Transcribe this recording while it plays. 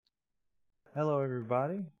Hello,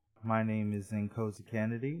 everybody. My name is Nkosi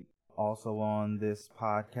Kennedy. Also on this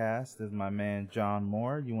podcast is my man John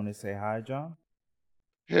Moore. You want to say hi, John?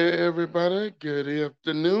 Hey everybody, good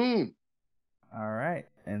afternoon. All right.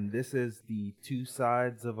 And this is the Two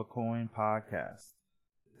Sides of a Coin podcast.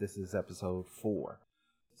 This is episode 4.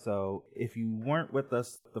 So if you weren't with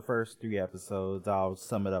us the first 3 episodes, I'll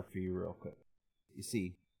sum it up for you real quick. You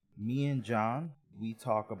see, me and John, we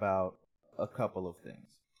talk about a couple of things.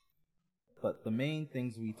 But the main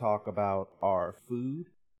things we talk about are food,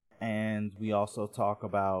 and we also talk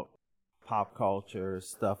about pop culture,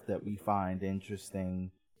 stuff that we find interesting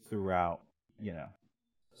throughout.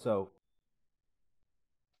 So,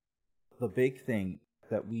 the big thing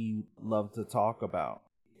that we love to talk about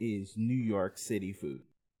is New York City food.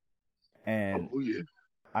 And Oh yeah,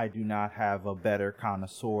 I do not have a better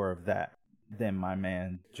connoisseur of that than my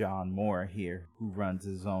man John Moore here, who runs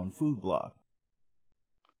his own food blog.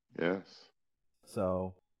 yes.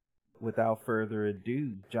 So, without further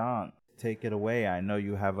ado, John, take it away. I know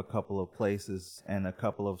you have a couple of places and a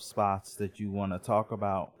couple of spots that you want to talk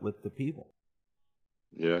about with the people.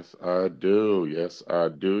 Yes, I do. Yes, I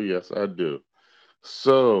do. Yes, I do.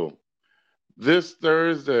 So, this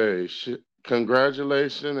Thursday,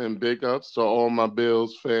 congratulations and big ups to all my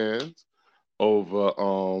Bills fans over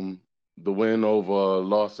the win over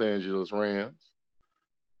Los Angeles Rams.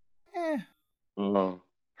 Eh, Uh,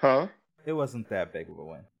 huh? it wasn't that big of a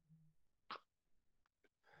win.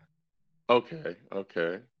 Okay,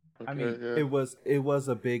 okay. I Okay, mean, yeah. it was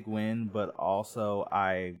a big win, but also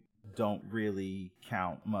I don't really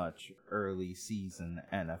count much early season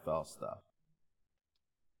NFL stuff.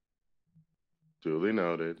 Duly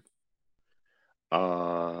noted.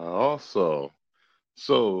 Also,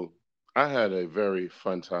 so I had a very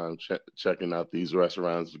fun time checking out these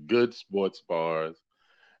restaurants, good sports bars,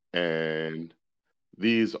 and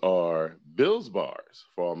these are Bills bars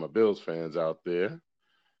for all my Bills fans out there.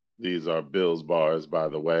 These are Bills bars, by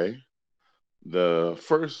the way. The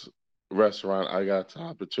first restaurant I got the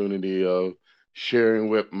opportunity of sharing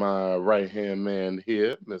with my right hand man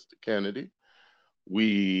here, Mr. Kennedy.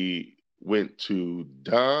 We went to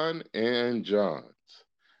Don and John's.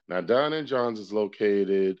 Now, Don and John's is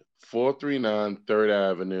located 439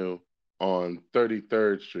 3rd Avenue on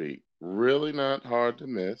 33rd Street. Really not hard to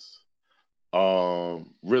miss.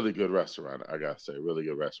 Really good restaurant, I gotta say, really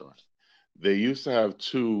good restaurant. They used to have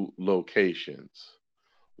two locations.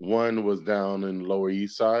 One was down in Lower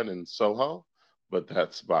East Side in Soho, but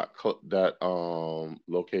that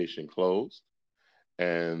location closed.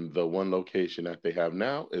 And the one location that they have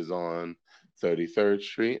now is on 33rd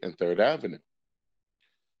Street and 3rd Avenue.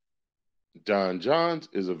 Don John's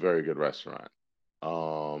is a very good restaurant.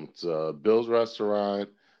 It's a Bill's restaurant.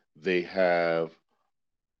 They have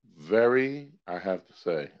I have to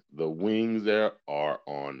say, the wings there are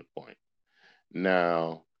on point.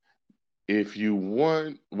 Now, if you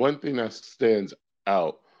want, one thing that stands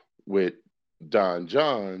out with Don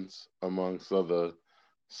John's amongst other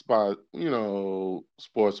sports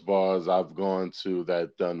bars I've gone to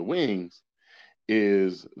that done wings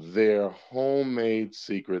is their homemade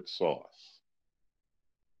secret sauce.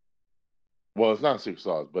 Well, it's not secret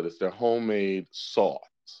sauce, but it's their homemade sauce.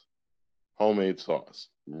 Homemade sauce.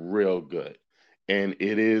 Real good. And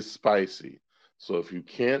it is spicy. So if you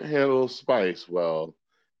can't handle spice, well,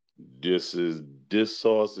 this is this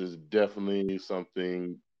sauce is definitely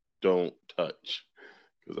something don't touch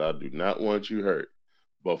because I do not want you hurt.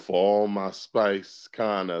 But for all my spice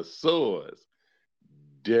connoisseurs,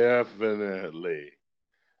 definitely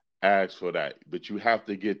ask for that. But you have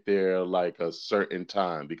to get there like a certain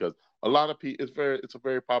time because a lot of people it's a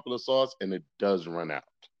very popular sauce and it does run out.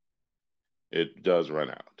 It does run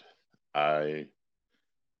out. I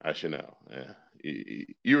I should know. Yeah.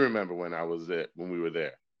 You remember when I was there when we were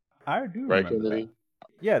there, I do right, remember that. Kennedy?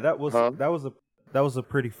 Yeah, that was Huh? that was a that was a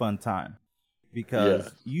pretty fun time because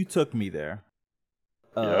Yes. you took me there.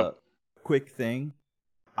 Yep. Quick thing,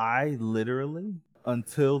 I literally,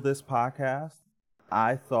 until this podcast,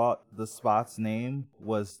 I thought the spot's name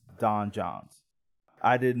was Don John's.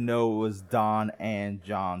 I didn't know it was Don and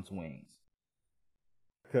John's Wings.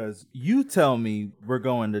 Because you tell me we're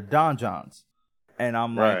going to Don John's. And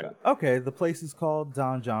I'm like, Right. okay, the place is called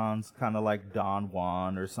Don John's, kind of like Don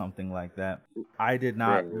Juan or something like that. I did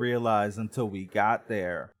Right. not realize until we got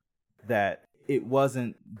there that it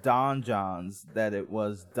wasn't Don John's, that it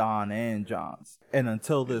was Don and John's. And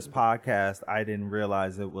until this podcast, I didn't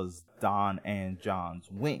realize it was Don and John's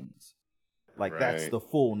Wings. Like, that's Right. the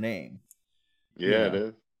full name, you Yeah, it know.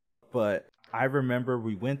 is. But I remember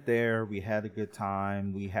we went there, we had a good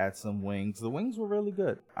time, we had some wings. The wings were really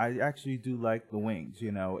good. I actually do like the wings.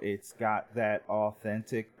 You know, it's got that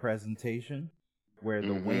authentic presentation where the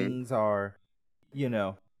Mm-hmm. wings are, you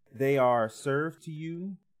know, they are served to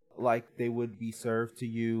you like they would be served to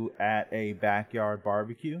you at a backyard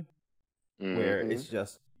barbecue, where Mm-hmm. it's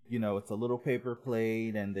just, it's a little paper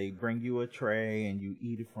plate and they bring you a tray and you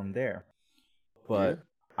eat it from there. Yeah. But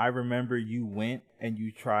I remember you went and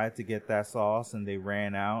you tried to get that sauce and they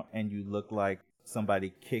ran out and you looked like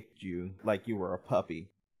somebody kicked you like you were a puppy.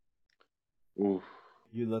 Oof.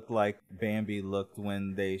 You looked like Bambi looked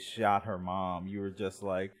when they shot her mom. You were just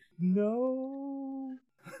like, no.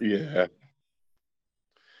 Yeah.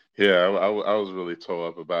 Yeah. I was really tore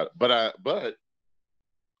up about it, but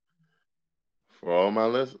for all my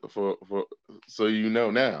list for so you know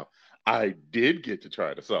now, I did get to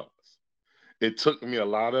try the sauce. It took me a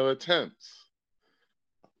lot of attempts,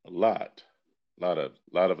 a lot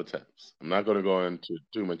of attempts. I'm not going to go into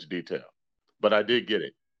too much detail, but I did get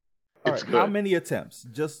it. All It's right, how good. many attempts?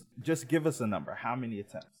 Just give us a number. How many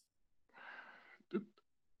attempts?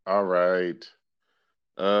 All right.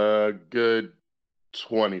 Good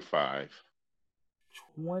 25.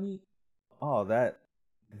 20. Oh, that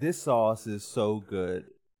this sauce is so good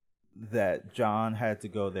that John had to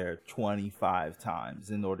go there 25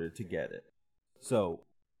 times in order to get it. So,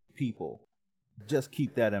 people, just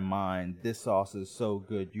keep that in mind. This sauce is so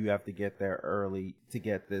good. You have to get there early to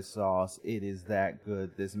get this sauce. It is that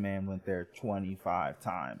good. This man went there 25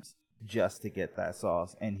 times just to get that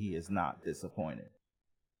sauce, and he is not disappointed.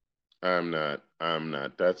 I'm not.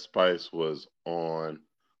 That spice was on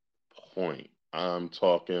point. I'm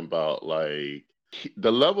talking about like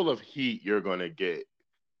the level of heat you're going to get.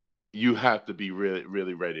 You have to be really,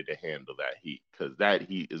 really ready to handle that heat because that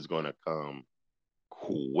heat is going to come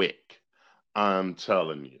quick. I'm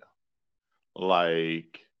telling you.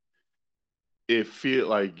 Like, it feel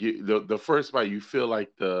like the first bite, you feel like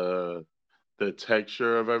the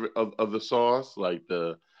texture of of the sauce, like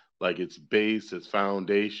its base, its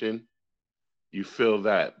foundation. You feel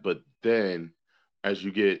that, but then as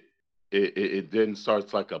you get it then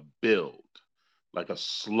starts like a build, like a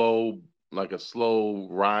slow like a slow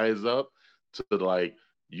rise up to like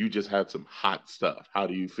you just had some hot stuff. How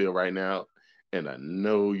do you feel right now? And I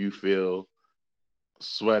know you feel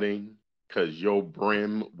sweating because your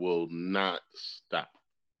brim will not stop.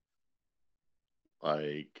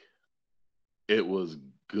 Like, it was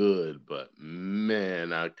good, but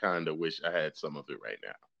man, I kind of wish I had some of it right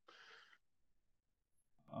now.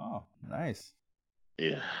 Oh, nice.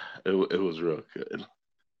 Yeah, it was real good.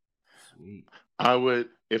 Sweet. I would,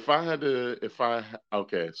 if I had to, if I,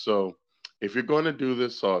 okay, so if you're going to do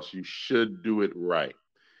this sauce, you should do it right.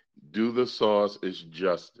 Do the sauce is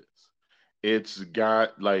justice. It's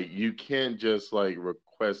got, like, you can't just like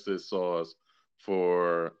request this sauce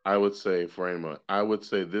for, I would say, for anyone. I would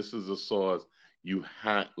say this is a sauce you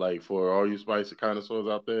have, like, for all you spicy connoisseurs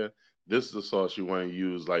out there, this is the sauce you want to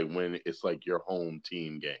use, like, when it's like your home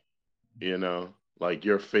team game. Like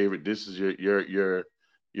your favorite. This is your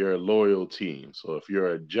loyal team. So if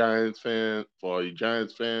you're a Giants fan, for all you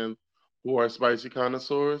Giants fans who are spicy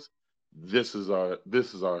connoisseurs, this is our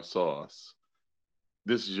sauce.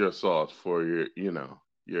 This is your sauce for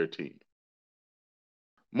your team.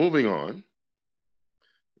 Moving on,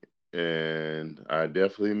 and I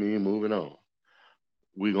definitely mean moving on.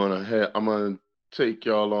 I'm gonna take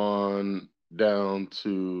y'all on down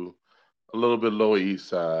to a little bit lower east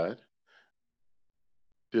side.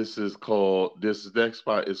 This next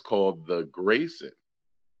spot is called the Grayson.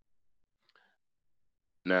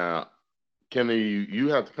 Now, Kenny, you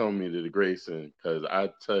have to come with me to the Grayson because I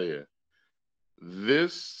tell you,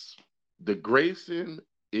 this the Grayson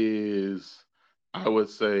is, I would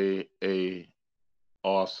say, a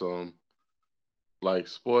awesome like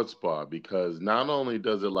sports bar because not only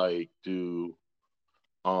does it like do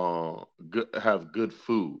have good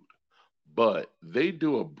food, but they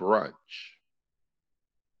do a brunch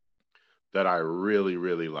that I really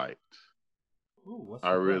really liked. Ooh, what's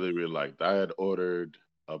I the really brunch? really liked. I had ordered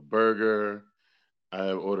a burger. I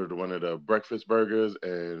had ordered one of the breakfast burgers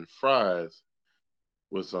and fries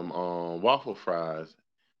with some waffle fries,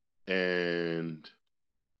 and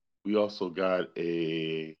we also got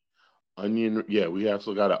a onion. Yeah, we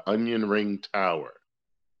also got an onion ring tower.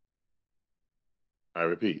 I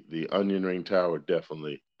repeat, the onion ring tower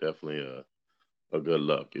definitely a good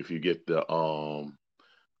look. If you get the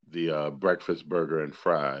breakfast burger and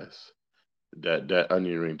fries, that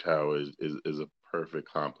onion ring tower is a perfect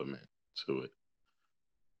complement to it.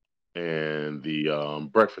 And the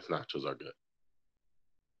breakfast nachos are good.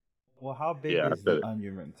 Well, how big Yeah, I is said the it.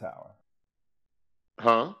 onion ring tower?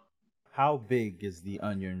 Huh? How big is the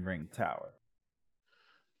onion ring tower?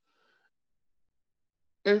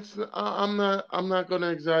 I'm not gonna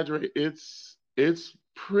exaggerate. It's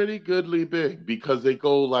pretty goodly big because they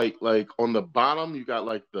go like on the bottom you got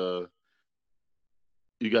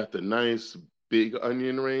the nice big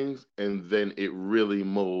onion rings, and then it really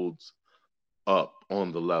molds up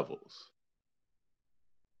on the levels.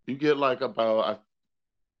 You get like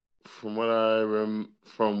from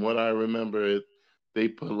what I remember it, they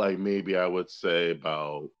put like maybe I would say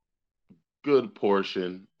about good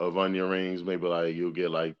portion of onion rings. Maybe like you'll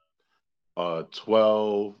get like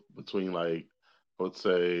 12 between like let's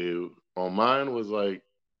say on mine was like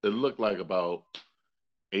it looked like about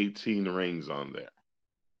 18 rings on there.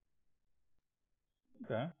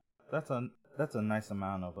 Okay, that's a that's a nice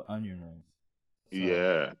amount of onion rings. So,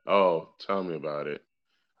 Yeah. Oh, tell me about it.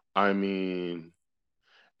 I mean,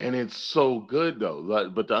 and it's so good though.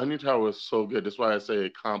 Like, but the onion tower is so good. That's why I say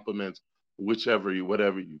it complements whatever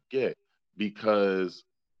you get, because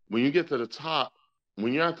when you get to the top,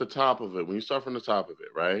 when you're at the top of it, when you start from the top of it,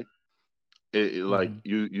 right? Like hmm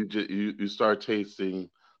you start tasting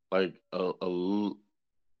like the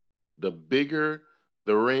bigger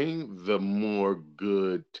the ring, the more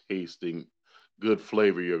good tasting, good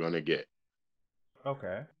flavor you're gonna get.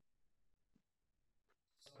 okay.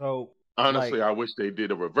 So, Honestly, like, I wish they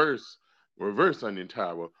did a reverse onion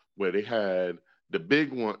tower where they had the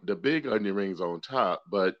big onion rings on top.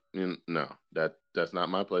 But no, that's not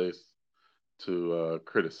my place to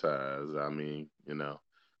criticize. I mean,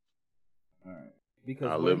 all right,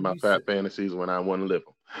 because I live when my you say, fat fantasies when I want to live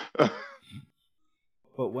them.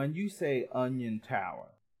 but when you say onion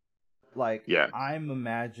tower, like Yes. I'm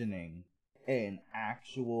imagining an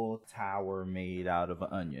actual tower made out of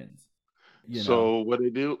onions. You know? So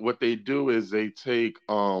what they do is they take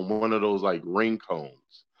one of those like ring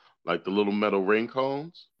cones, like the little metal ring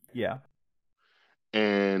cones, Yeah.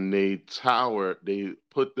 and they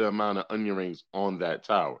put the amount of onion rings on that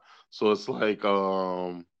tower. So it's like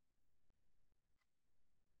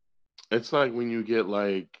when you get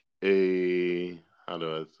like a how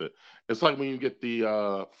do I say it's like when you get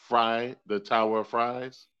the tower of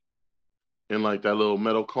fries in like that little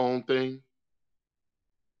metal cone thing.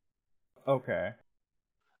 Okay.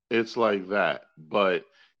 It's like that, but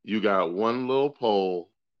you got one little pole,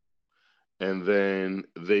 and then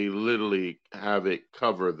they literally have it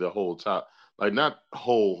cover the whole top, like not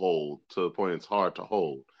whole to the point it's hard to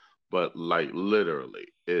hold, but like literally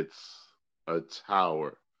it's a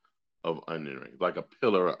tower of onion rings, like a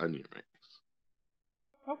pillar of onion rings.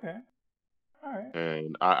 Okay. All right.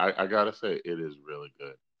 And I gotta say it is really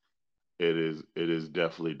good. It is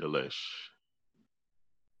definitely delish.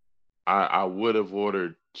 I would have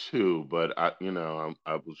ordered two, but I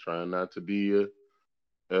was trying not to be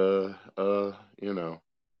uh uh you know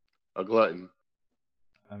a glutton.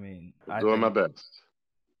 I mean, I'm doing my best.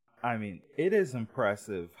 it is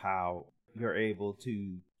impressive how you're able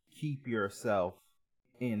to keep yourself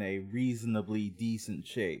in a reasonably decent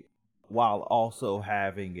shape while also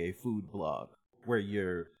having a food blog where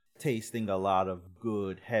you're tasting a lot of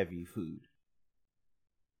good heavy food.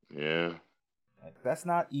 Yeah, Like, that's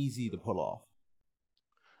not easy to pull off.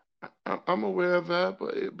 I'm aware of that,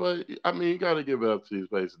 but I mean, you got to give it up to these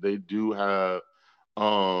places. They do have,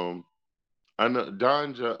 um, I know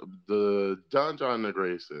Don John and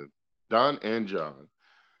Grayson, Don and John.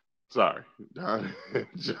 Sorry, Don and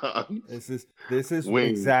John's This is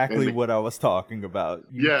wings, and exactly what I was talking about.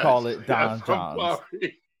 You yes, call it yes, Don I'm John's,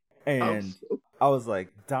 sorry. I'm and so I was like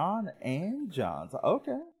Don and John's.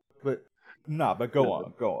 Okay, but nah. But go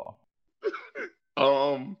on, go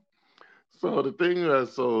on. um. So the thing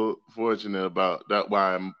that's so fortunate about that,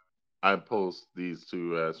 why I post these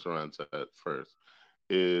two restaurants at first,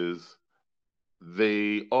 is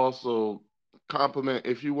they also compliment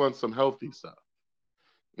if you want some healthy stuff,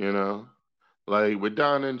 you know? Like with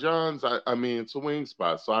Don and John's, I mean it's a wing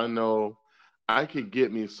spot, so I know I could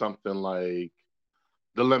get me something like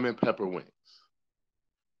the lemon pepper wings,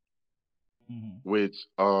 hmm which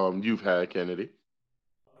you've had, Kennedy.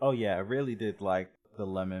 Oh yeah, I really did like the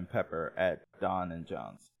lemon pepper at Don and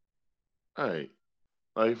John's. All right.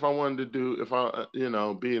 Like if I wanted to do, if I,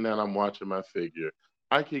 being that I'm watching my figure,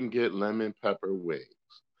 I can get lemon pepper wings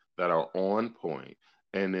that are on point,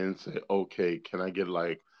 and then say, okay, can I get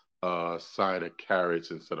like a side of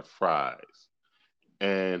carrots instead of fries?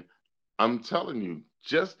 And I'm telling you,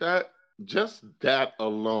 just that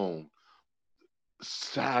alone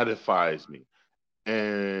satisfies me.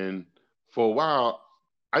 And for a while,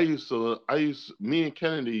 me and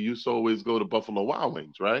Kennedy used to always go to Buffalo Wild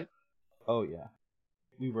Wings, right? Oh yeah,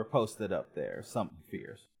 we were posted up there. Something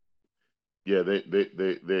fierce. Yeah,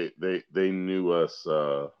 they knew us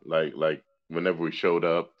like whenever we showed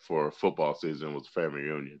up for football season was family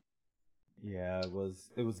reunion. Yeah, it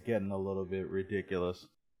was getting a little bit ridiculous.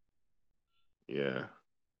 Yeah,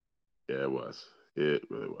 yeah, it was. It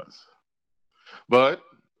really was. But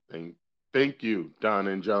thank thank you, Don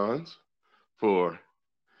and Johns, for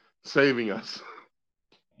saving us.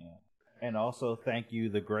 Yeah. And also thank you,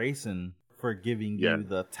 the Grayson, for giving Yeah. you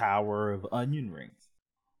the Tower of Onion Rings.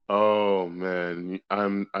 Oh man,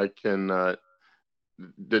 I cannot.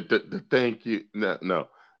 The thank you. No, no,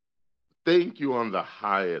 thank you on the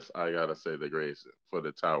highest. I gotta say the Grayson for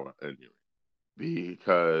the Tower anyway,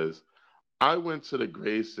 because I went to the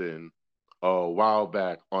Grayson a while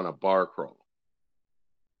back on a bar crawl,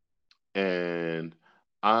 and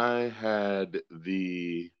I had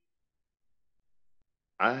the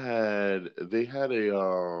I had they had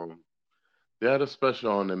a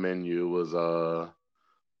special on the menu. It was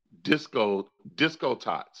disco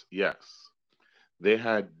tots. Yes, they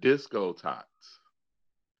had disco tots.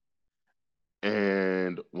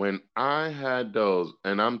 And when I had those,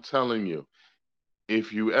 and I'm telling you,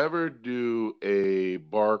 if you ever do a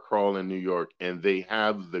bar crawl in New York and they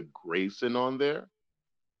have the Grayson on there,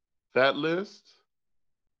 that list,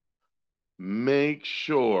 make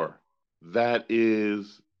sure that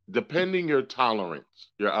is depending your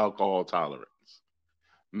tolerance, your alcohol tolerance.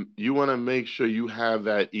 You want to make sure you have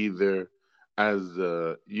that either as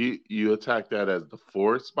you attack that as the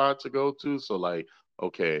fourth spot to go to. So like,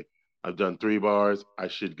 okay, I've done 3 bars. I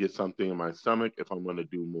should get something in my stomach if I'm going to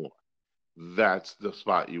do more. That's the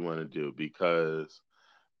spot you want to do because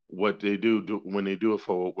what they when they do it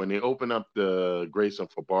for when they open up the Grayson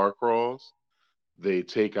for bar crawls, they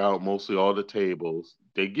take out mostly all the tables.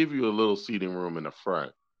 They give you a little seating room in the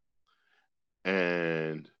front,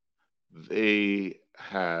 and they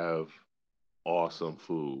have awesome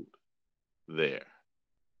food there.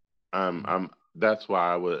 I'm that's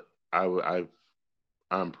why I would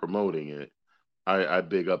I'm promoting it. I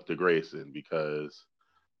big up the Grayson because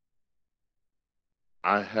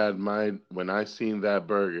I had my when I seen that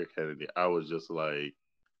burger, Kennedy, I was just like,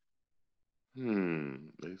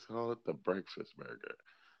 they call it the breakfast burger.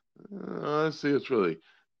 Let's see, it's really,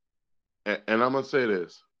 and I'm gonna say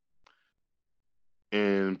this,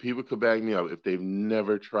 and people could back me up if they've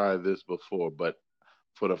never tried this before, but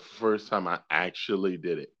for the first time I actually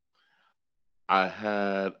did it. I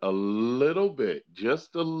had a little bit,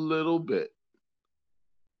 just a little bit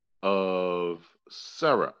of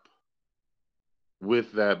syrup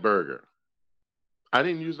with that burger. I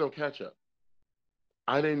didn't use no ketchup.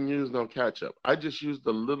 I didn't use no ketchup. I just used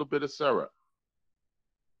a little bit of syrup.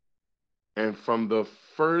 And from the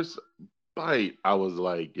first bite, I was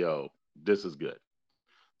like, yo, this is good.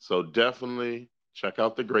 So definitely check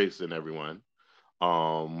out the Grayson, everyone,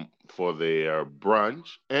 for their brunch.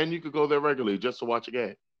 And you could go there regularly just to watch a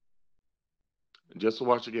game. Just to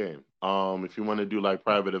watch a game. If you want to do like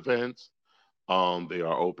private events, they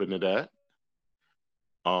are open to that.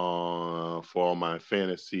 For all my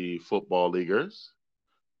fantasy football leaguers,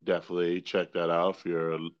 definitely check that out if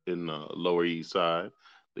you're in the Lower East Side.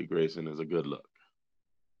 The Grayson is a good look.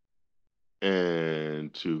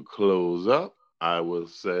 And to close up, I will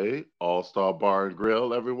say All Star Bar and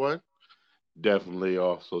Grill, everyone. Definitely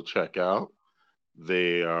also check out.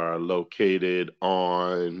 They are located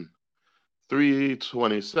on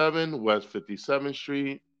 327 West 57th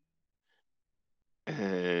Street.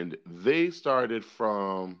 And they started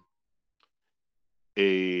from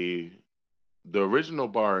a the original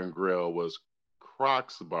bar and grill was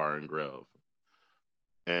Croc's Bar and Grill.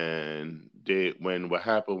 And they when what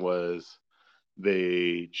happened was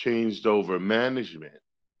they changed over management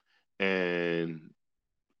and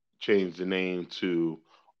changed the name to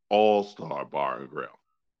All Star Bar and Grill.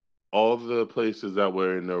 All the places that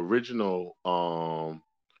were in the original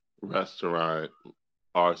restaurant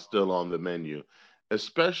are still on the menu,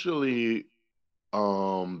 especially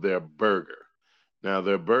their burger. Now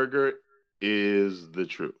their burger is the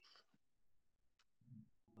truth.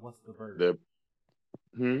 What's the burger? Their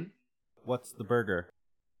hmm? What's the burger?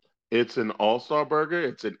 It's an all-star burger.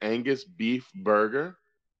 It's an Angus beef burger.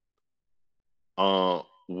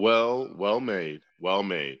 Well made, well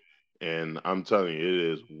made. And I'm telling you,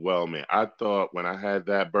 it is well made. I thought when I had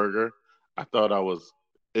that burger, I thought I would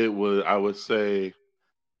say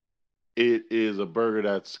it is a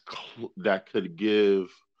burger that could give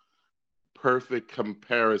perfect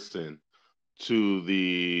comparison to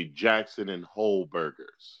the Jackson and Hole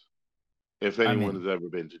burgers. If I anyone mean, has ever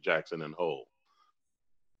been to Jackson and Hole.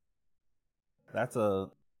 that's a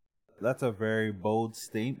that's a very bold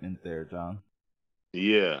statement there, John.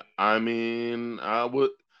 Yeah, I mean, I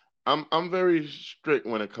would. I'm very strict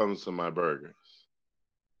when it comes to my burgers.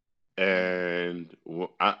 And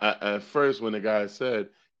at first, when the guy said,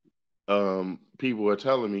 people were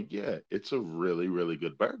telling me, yeah, it's a really, really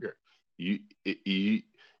good burger. You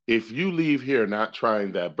if you leave here not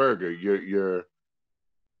trying that burger,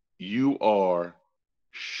 you are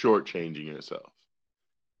shortchanging yourself.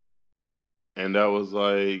 And that was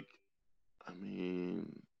like, I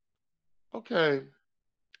mean, okay,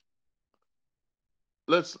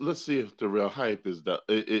 let's see if the real hype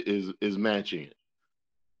is matching it.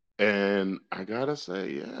 And I gotta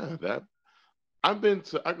say, yeah, that I go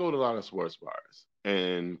to a lot of sports bars,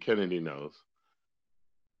 and Kennedy knows.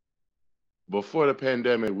 Before the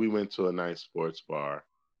pandemic, we went to a nice sports bar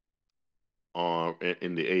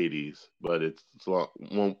in the '80s, but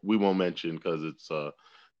we won't mention because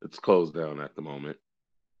it's closed down at the moment.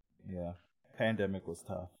 Yeah, pandemic was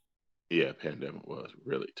tough. Yeah, pandemic was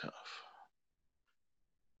really tough.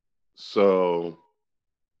 So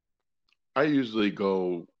I usually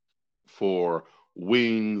go for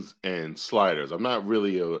wings and sliders. I'm not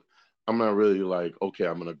really like, okay,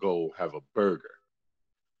 I'm gonna go have a burger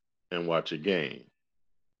and watch a game.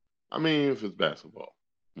 I mean, if it's basketball,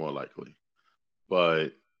 more likely. But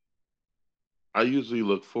I usually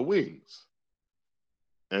look for wings.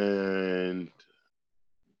 And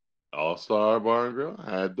All Star Bar and Grill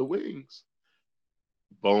had the wings.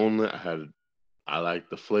 I like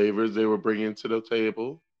the flavors they were bringing to the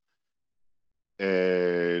table.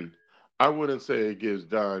 And I wouldn't say it gives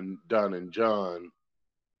Don and John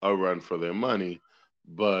a run for their money,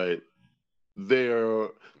 but they're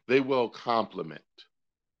they will complement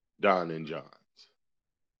Don and John's.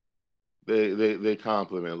 They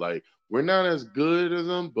compliment, like, we're not as good as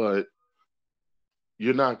them, but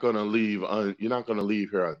you're not gonna leave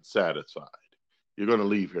here unsatisfied. You're gonna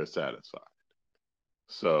leave here satisfied.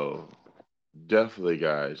 So definitely,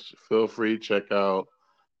 guys, feel free to check out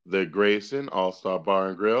the Grayson All Star Bar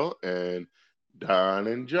and Grill and Don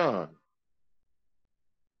and John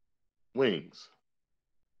wings.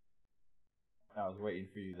 I was waiting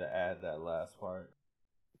for you to add that last part.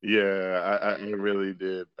 Yeah, I really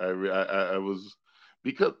did. I was,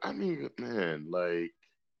 because I mean, man, like,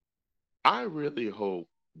 I really hope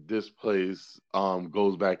this place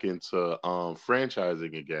goes back into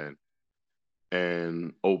franchising again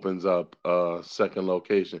and opens up a second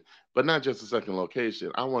location. But not just a second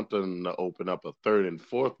location. I want them to open up a third and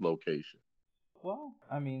fourth location. Well,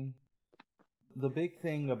 I mean, the big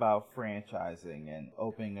thing about franchising and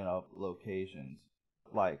opening up locations,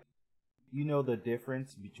 like, you know the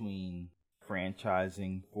difference between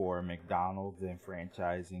franchising for McDonald's and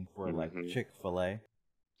franchising for like Hmm. Chick-fil-A?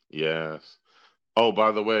 Yes. Oh,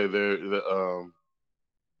 by the way,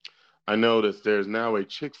 I noticed there's now a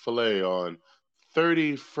Chick-fil-A on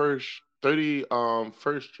 30 First Street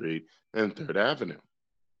and Third Avenue.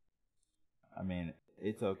 I mean,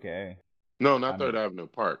 it's okay. No, I not Third mean, Avenue,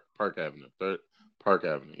 Park Avenue. Park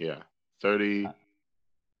Avenue, yeah. I, 30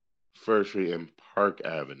 First Street and Park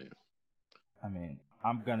Avenue. I mean,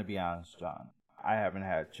 I'm gonna be honest, John. I haven't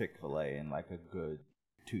had Chick-fil-A in like a good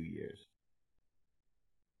 2 years.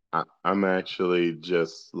 I'm actually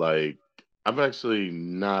just like, I've actually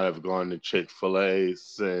not have gone to Chick-fil-A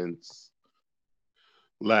since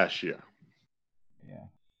last year. Yeah.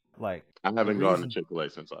 Like I the haven't gone to reason Chick-fil-A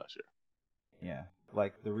since last year. Yeah.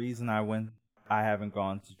 Like the reason I haven't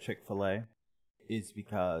gone to Chick-fil-A is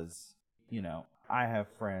because, I have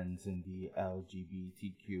friends in the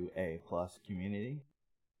LGBTQA plus community.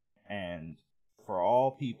 And for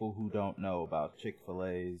all people who don't know about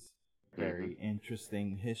Chick-fil-A's Hmm. very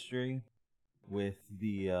interesting history with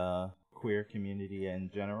the queer community in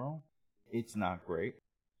general, it's not great.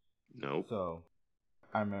 Nope. So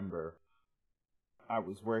I remember I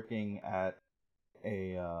was working at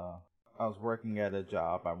a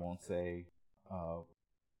job. I won't say uh,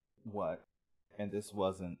 what, and this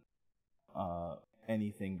wasn't uh,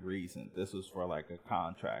 anything recent. This was for like a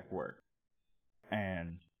contract work,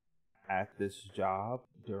 and at this job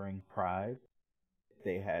during Pride,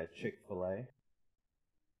 they had Chick-fil-A.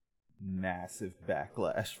 Massive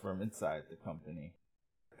backlash from inside the company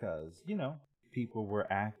because people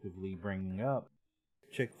were actively bringing up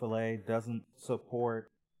Chick-fil-A doesn't support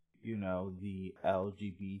the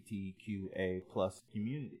LGBTQA plus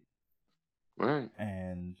community. Right.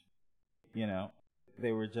 And, you know,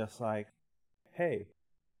 they were just like, hey,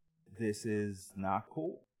 this is not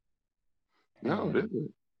cool. No, it And,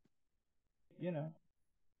 isn't. you know,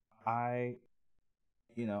 I,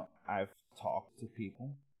 I've talked to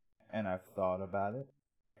people and I've thought about it.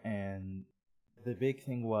 And the big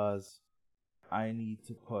thing was I need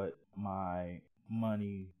to put my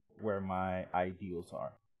money where my ideals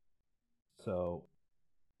are. So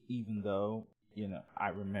even though, I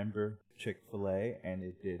remember Chick-fil-A and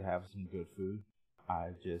it did have some good food, I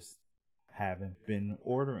just haven't been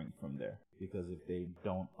ordering from there because if they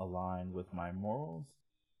don't align with my morals,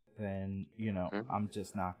 then, I'm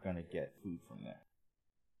just not going to get food from there.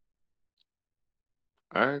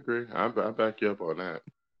 I agree. I back you up on that.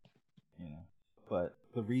 But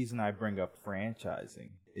the reason I bring up franchising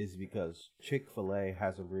is because Chick-fil-A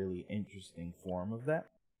has a really interesting form of that.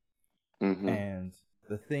 Mm-hmm. And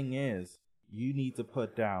the thing is, you need to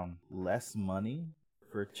put down less money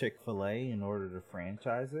for Chick-fil-A in order to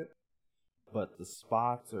franchise it, but the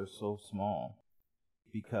spots are so small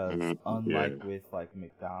because unlike with like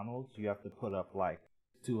McDonald's, you have to put up like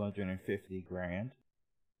 250 grand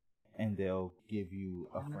and they'll give you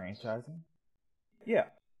a franchising. Yeah.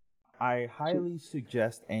 I highly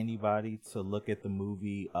suggest anybody to look at the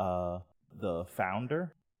movie The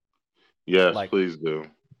Founder. Yes, please do.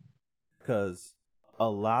 Because a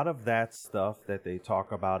lot of that stuff that they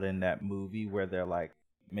talk about in that movie where they're like,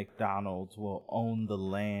 McDonald's will own the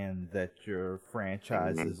land that your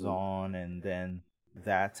franchise is on, and then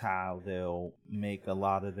that's how they'll make a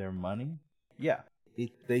lot of their money. Yeah,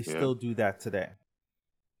 they still do that today.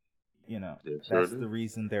 That's the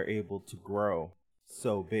reason they're able to grow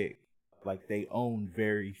so big. Like, they own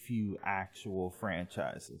very few actual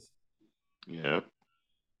franchises. Yeah.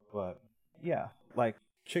 But, yeah, like,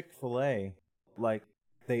 Chick-fil-A, like,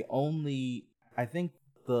 they only, I think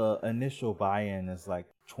the initial buy-in is like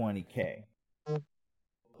 $20K.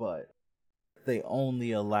 But they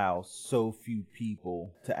only allow so few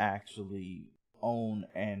people to actually own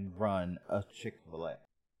and run a Chick-fil-A.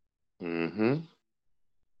 Mm-hmm.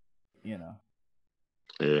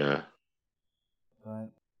 Yeah.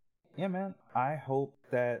 But yeah, man, I hope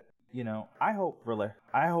that, I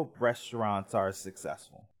hope restaurants are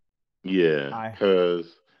successful. Yeah,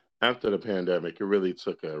 because after the pandemic, it really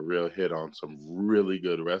took a real hit on some really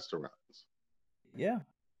good restaurants. Yeah.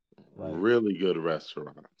 Really good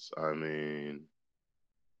restaurants. I mean,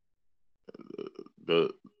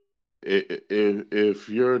 if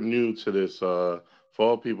you're new to this, for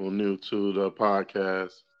all people new to the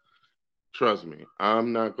podcast, trust me,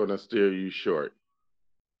 I'm not gonna steer you short.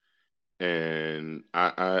 And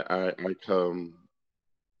I come.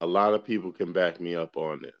 A lot of people can back me up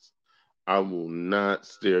on this. I will not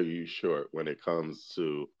steer you short when it comes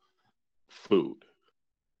to food.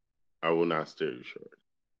 I will not steer you short.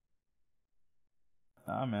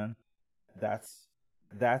 Man,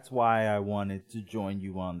 that's why I wanted to join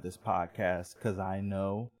you on this podcast, because I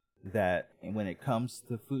know that when it comes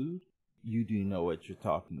to food, you do know what you're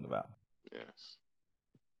talking about. Yes.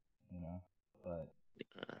 But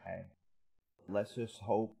hey, let's just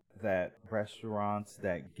hope that restaurants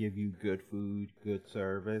that give you good food, good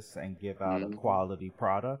service, and give out a quality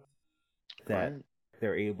product, that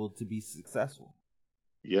they're able to be successful.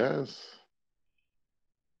 Yes.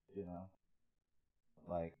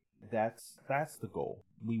 Like, that's the goal.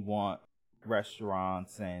 We want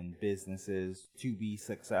restaurants and businesses to be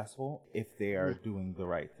successful if they are doing the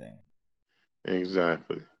right thing.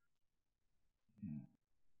 Exactly.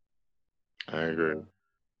 I agree.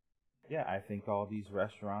 Yeah, I think all these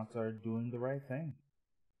restaurants are doing the right thing.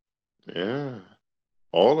 Yeah,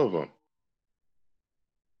 all of them.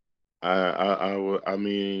 I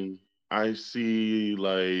mean, I see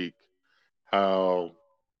like how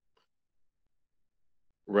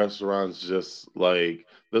restaurants just like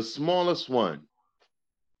the smallest one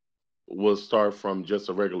will start from just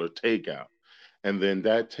a regular takeout. And then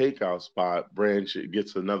that takeout spot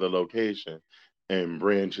gets another location and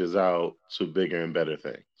branches out to bigger and better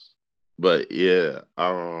things. But yeah,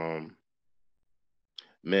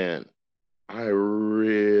 man, I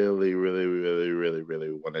really, really, really, really,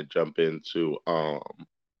 really want to jump into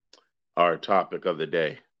our topic of the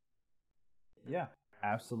day. Yeah,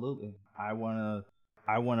 absolutely. I wanna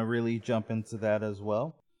really jump into that as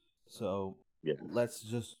well. So let's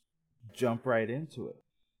just jump right into it.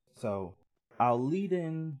 So I'll lead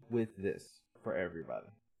in with this for everybody,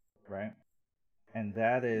 right? And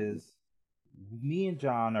that is, me and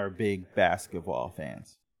John are big basketball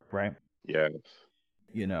fans, right? Yes.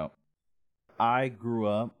 I grew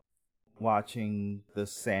up watching the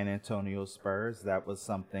San Antonio Spurs. That was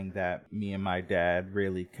something that me and my dad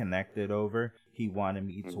really connected over. He wanted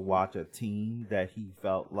me to watch a team that he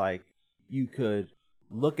felt like you could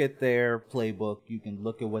look at their playbook, you can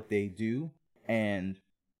look at what they do, and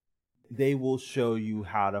they will show you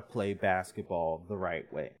how to play basketball the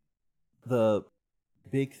right way. The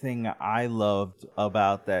big thing I loved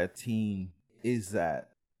about that team is that,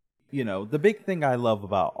 the big thing I love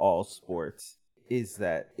about all sports is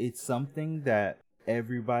that it's something that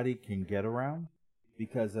everybody can get around,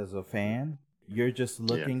 because as a fan, you're just Yeah.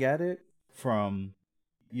 looking at it from,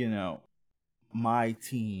 you know, my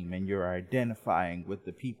team, and you're identifying with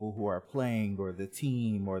the people who are playing, or the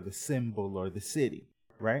team, or the symbol, or the city,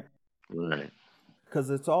 right? Right. Because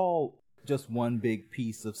it's all just one big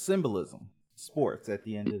piece of symbolism, sports, at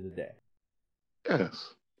the end of the day.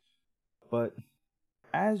 Yes. But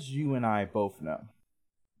as you and I both know,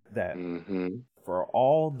 that Mm-hmm. for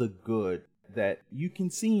all the good that you can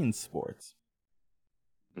see in sports,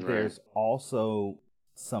 Right. there's also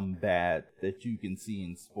some bad that you can see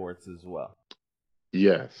in sports as well.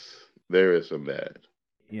 Yes, there is some bad.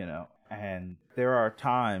 You know, and there are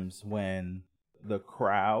times when the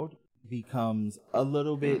crowd becomes a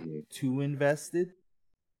little bit too invested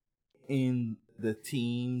in the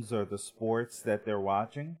teams or the sports that they're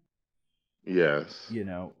watching. Yes. You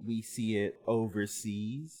know, we see it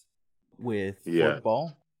overseas with Yes.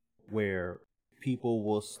 football, where people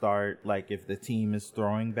will start, like, if the team is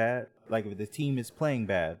throwing bad, like if the team is playing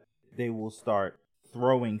bad, they will start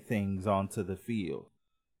throwing things onto the field.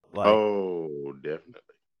 Like, Oh, definitely.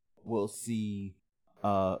 we'll see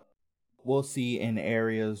in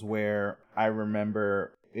areas where, I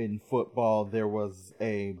remember in football there was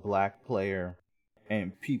a black player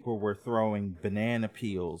and people were throwing banana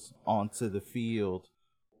peels onto the field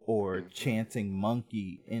or chanting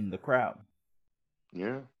monkey in the crowd.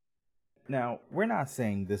 Yeah. Now, we're not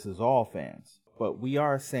saying this is all fans, but we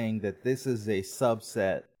are saying that this is a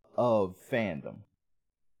subset of fandom.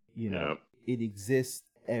 You know, it exists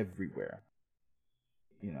everywhere.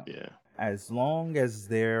 You know, Yeah. as long as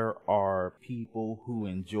there are people who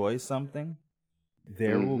enjoy something,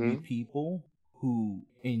 there will be people who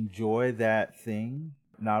enjoy that thing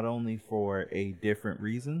not only for a different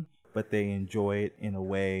reason, but they enjoy it in a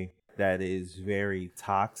way that is very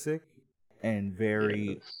toxic and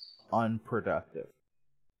very unproductive.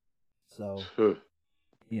 So,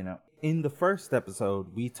 you know, in the first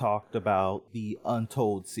episode, we talked about the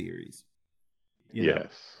Untold series. You know,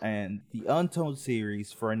 and the Untold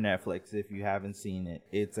series for Netflix, if you haven't seen it,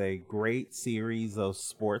 it's a great series of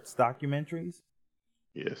sports documentaries.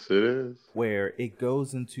 Yes, it is. Where it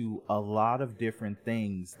goes into a lot of different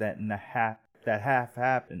things that have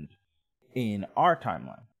happened in our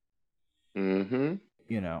timeline. Mm-hmm.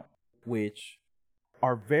 You know, which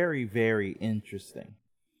are very, very interesting.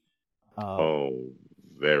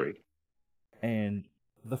 Very. And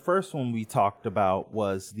the first one we talked about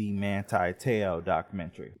was the Manti Te'o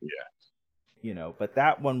documentary. Yes. You know, but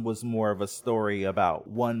that one was more of a story about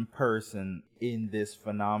one person in this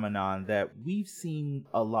phenomenon that we've seen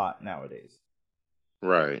a lot nowadays.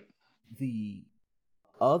 Right. The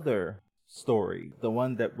other story, the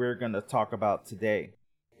one that we're going to talk about today,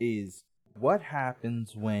 is what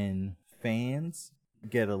happens when fans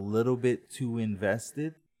get a little bit too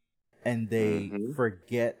invested and they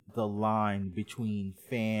forget the line between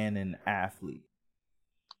fan and athlete.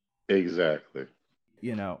 Exactly.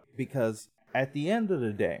 You know, because at the end of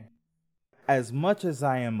the day, as much as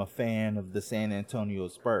I am a fan of the San Antonio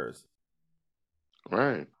Spurs,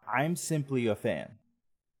 right, I'm simply a fan.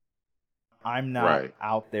 I'm not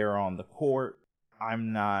out there on the court.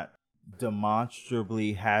 I'm not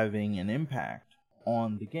demonstrably having an impact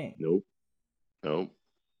on the game. Nope.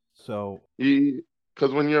 So,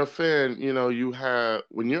 because when you're a fan, you know,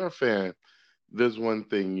 when you're a fan, there's one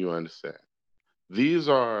thing you understand. This is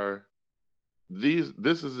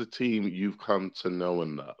a team you've come to know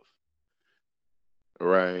and love.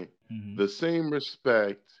 Right? The same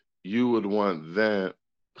respect you would want them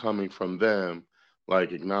coming from them,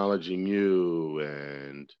 like acknowledging you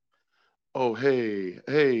and, oh, hey,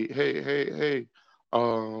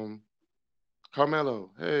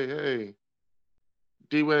 Carmelo, hey,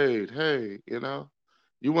 D-Wade, hey, you know?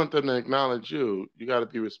 You want them to acknowledge you. You got to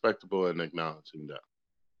be respectable in acknowledging them.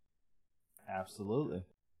 Absolutely.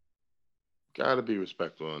 Got to be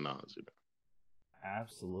respectful in acknowledging them.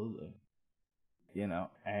 Absolutely. You know,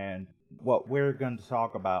 and what we're going to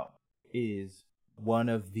talk about is one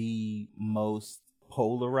of the most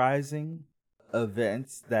polarizing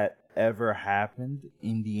events that ever happened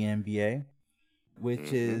in the NBA,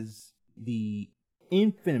 which is the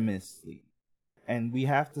infamously, and we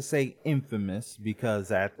have to say infamous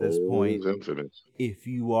because at this point, if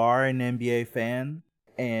you are an NBA fan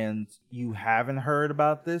and you haven't heard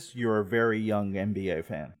about this, you're a very young NBA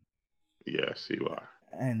fan. Yes, you are.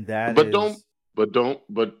 And that but is...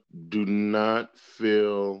 do not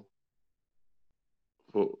feel,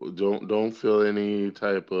 don't feel any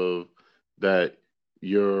type of that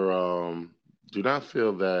you're do not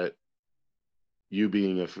feel that you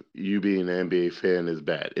being an NBA fan is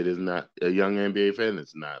bad. It is not. A young NBA fan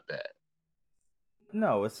is not bad.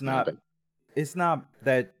 No, it's Not not. bad. It's not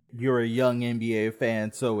that you're a young NBA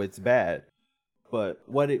fan, so it's bad. But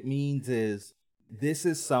what it means is this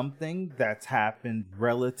is something that's happened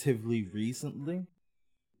relatively recently,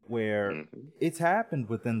 where Hmm. it's happened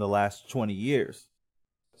within the last 20 years.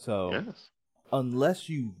 So Yes. unless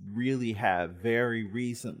you really have very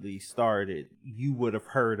recently started, you would have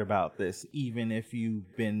heard about this, even if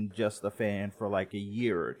you've been just a fan for like a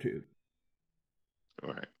year or two.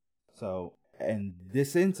 All right. So, and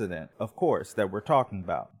this incident, of course, that we're talking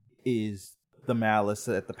about is the malice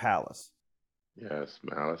at the palace. Yes.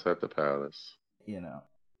 Malice at the Palace. You know,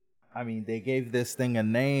 I mean, they gave this thing a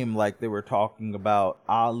name like they were talking about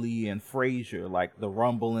Ali and Frazier, like the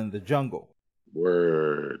Rumble in the Jungle,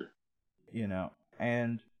 Word. you know.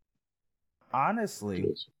 And honestly,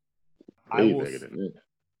 It's I way will. bigger than this.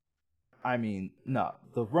 I mean, no,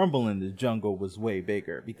 the Rumble in the Jungle was way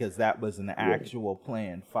bigger because that was an Yeah. actual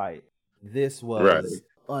planned fight. This Right. was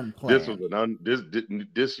This was unplanned.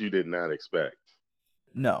 this you did not expect.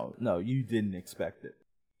 No, no, you didn't expect it.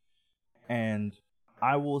 And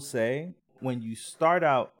I will say, when you start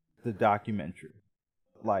out the documentary,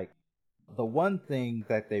 like, the one thing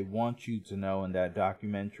that they want you to know in that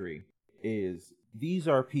documentary is these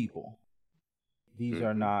are people. These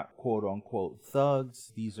are Mm-hmm. not quote unquote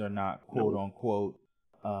thugs. These are not quote No unquote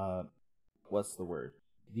uh what's the word?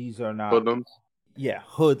 These are not, hoodlums. yeah,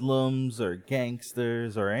 hoodlums or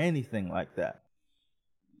gangsters or anything like that.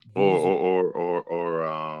 Or These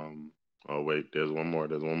are, oh wait, there's one more.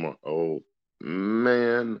 There's one more. Oh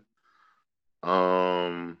man.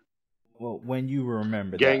 Um well, when you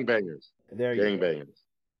remember that. Gangbangers. There you go. Gangbangers.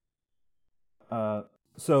 Uh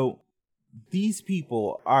so these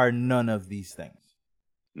people are none of these things.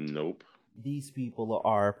 Nope. These people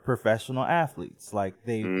are professional athletes. Like,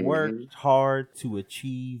 they've Mm-hmm. worked hard to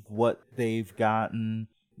achieve what they've gotten.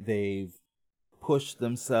 They've pushed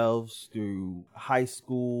themselves through high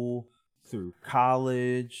school, through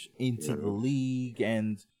college, into the Yeah. league.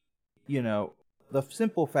 And, you know, the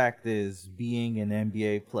simple fact is being an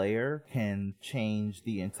NBA player can change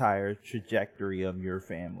the entire trajectory of your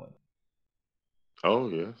family. Oh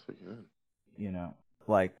yes, again. You know,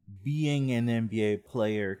 like, being an NBA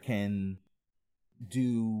player can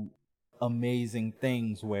do amazing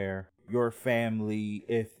things where your family,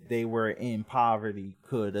 if they were in poverty,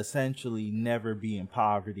 could essentially never be in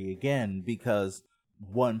poverty again because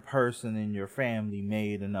one person in your family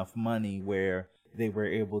made enough money where they were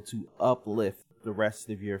able to uplift the rest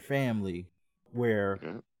of your family, where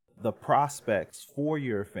Yeah. the prospects for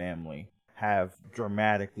your family have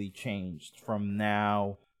dramatically changed from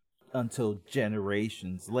now until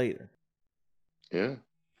generations later. Yeah.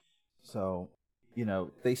 So,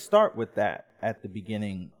 they start with that at the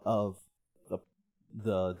beginning of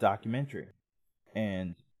the documentary.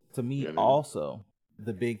 And to me Yeah, they do. also,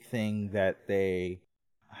 the big thing that they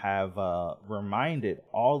have reminded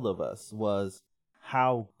all of us was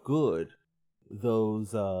how good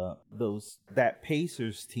those that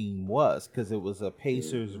Pacers team was, because it was a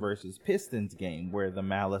Pacers Mm-hmm. versus Pistons game where the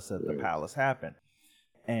malice at the Yes. palace happened.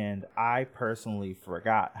 And I personally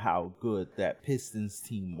forgot how good that Pistons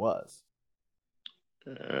team was.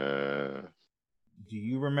 Uh, Do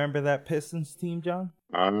you remember that Pistons team, John?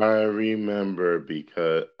 I remember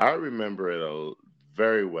it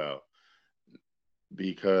very well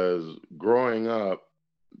because growing up,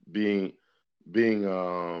 being being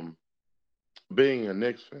being a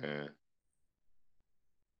Knicks fan,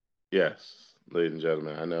 yes, ladies and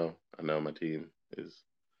gentlemen, I know my team is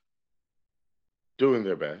doing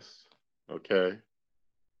their best. Okay,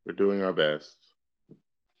 we're doing our best,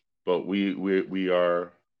 but we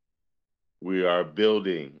are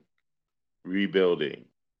building, rebuilding,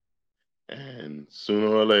 and sooner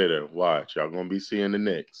or later, watch y'all gonna be seeing the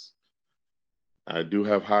Knicks. I do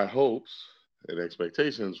have high hopes and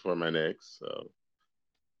expectations for my Knicks, so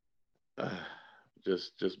uh,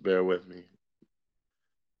 just bear with me.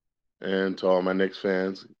 And to all my Knicks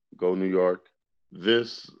fans, go New York.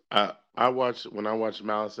 I watched when I watched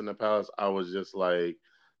Malice in the Palace, I was just like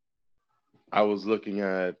I was looking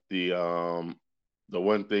at the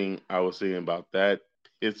one thing I was seeing about that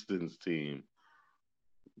Pistons team.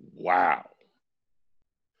 Wow.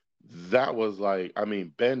 That was like, I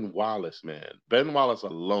mean, Ben Wallace, man. Ben Wallace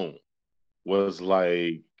alone was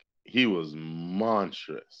like he was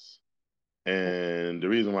monstrous. And the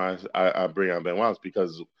reason why I bring out Ben Wallace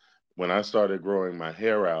because when I started growing my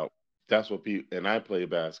hair out, that's what people and I played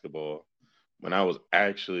basketball. When I was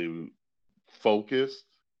actually focused,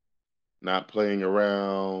 not playing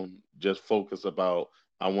around, just focused about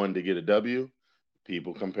I wanted to get a W,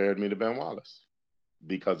 people compared me to Ben Wallace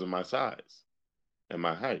because of my size and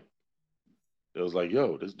my height. It was like,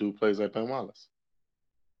 yo, this dude plays like Ben Wallace.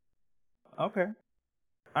 Okay.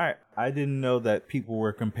 All right. I didn't know that people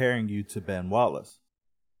were comparing you to Ben Wallace.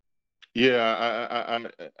 Yeah,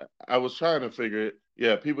 I was trying to figure it.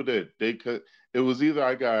 Yeah, people did. They could. It was either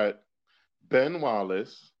I got Ben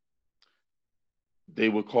Wallace, they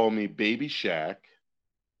would call me Baby Shaq,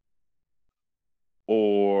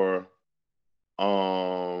 or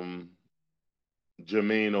um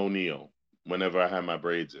Jermaine O'Neal whenever I had my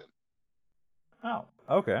braids in. Oh,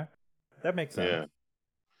 okay. That makes sense. Yeah.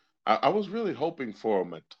 I was really hoping for a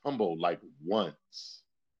Matumbo like once.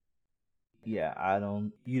 Yeah,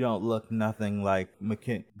 you don't look nothing like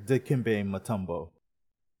Dikembe Mutombo.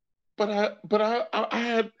 But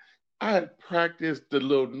I had practiced the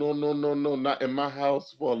little no not in my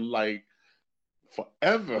house for like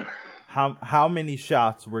forever. How many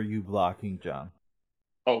shots were you blocking, John?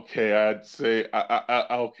 Okay, I'd say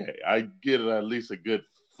okay, I get it at least a good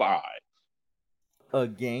 5 A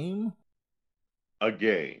game? a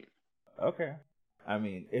game. Okay. I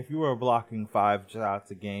mean, if you were blocking 5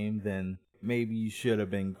 shots a game, then maybe you should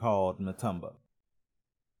have been called Mutombo.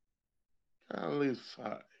 At least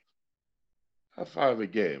 5. 5 a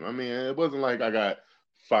game. I mean, it wasn't like I got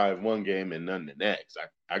 5 one game and none the next.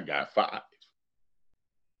 I got 5.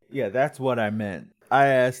 Yeah, that's what I meant. I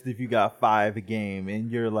asked if you got 5 a game,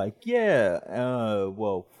 and you're like, yeah,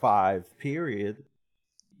 well, 5 period.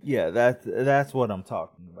 Yeah, that's what I'm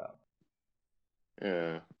talking about.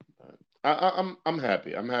 Yeah. I'm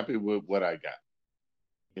happy. I'm happy with what I got.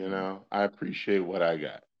 You know, I appreciate what I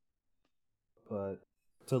got. But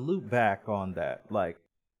to loop back on that, like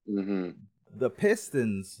Mm-hmm. the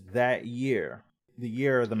Pistons that year, the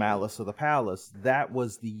year of the Malice of the Palace, that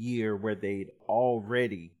was the year where they'd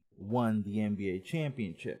already won the NBA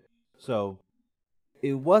championship. So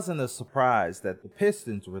it wasn't a surprise that the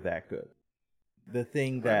Pistons were that good. The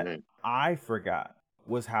thing that Right. I forgot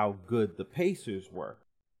was how good the Pacers were.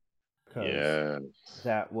 Because Yes.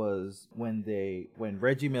 that was when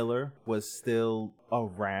Reggie Miller was still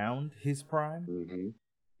around his prime.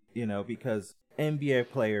 Mm-hmm. Because NBA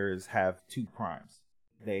players have 2 primes.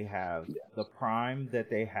 They have the prime that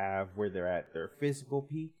they have where they're at their physical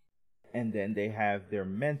peak, and then they have their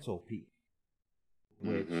mental peak,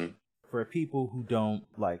 which Mm-hmm. for people who don't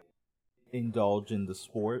like indulge in the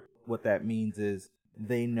sport, what that means is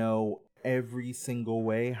they know every single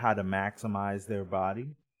way how to maximize their body,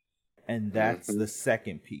 and that's Mm-hmm. the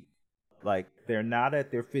second peak. Like, they're not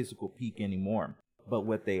at their physical peak anymore, but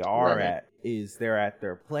what they are Right. at is they're at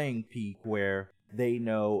their playing peak where they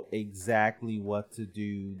know exactly what to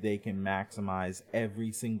do. They can maximize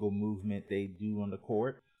every single movement they do on the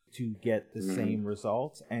court to get the Mm-hmm. same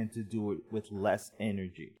results and to do it with less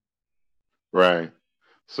energy. Right.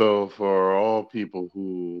 So for all people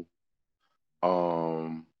who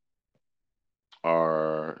um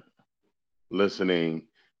are listening,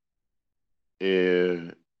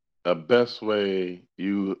 if a best way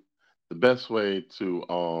you the best way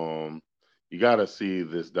to you got to see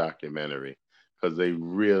this documentary, because they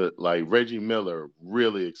really, like, Reggie Miller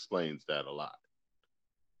really explains that a lot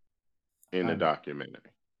in the I'm,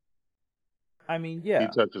 documentary. I mean, He yeah,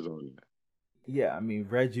 touches on that. yeah. I mean,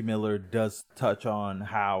 Reggie Miller does touch on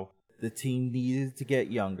how the team needed to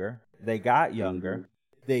get younger. They got Mm-hmm. younger.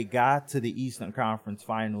 They got to the Eastern Conference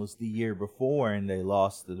Finals the year before, and they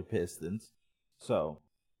lost to the Pistons. So,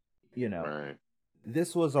 you know, Right.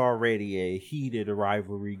 this was already a heated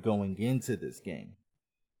rivalry going into this game.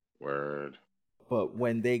 Word. But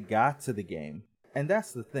when they got to the game, and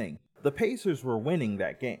that's the thing, the Pacers were winning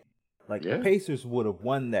that game. Like, the Yeah. Pacers would have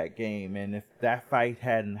won that game, and if that fight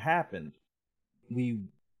hadn't happened, the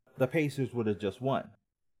Pacers would have just won.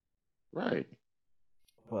 Right.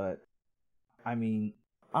 But I mean,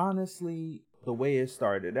 honestly, the way it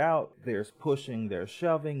started out, there's pushing, there's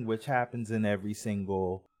shoving, which happens in every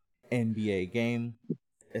single NBA game, Yeah.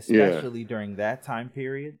 especially during that time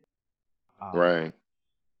period. Right.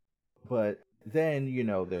 But then,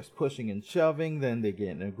 there's pushing and shoving, then they get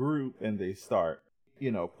in a group and they start,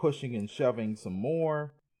 pushing and shoving some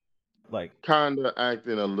more. Like, Kind of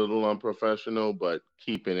acting a little unprofessional, but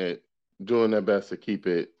doing their best to keep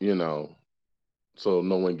it, so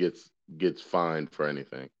no one gets fined for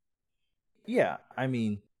anything. yeah, I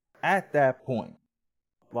mean, at that point,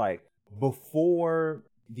 like, before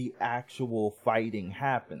the actual fighting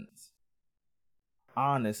happens,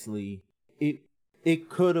 honestly, it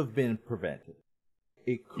could have been prevented.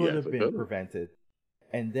 It could Yes, have it been could have. prevented.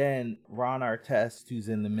 And then Ron Artest, who's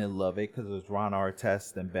in the middle of it, because it was Ron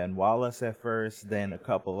Artest and Ben Wallace at first, then a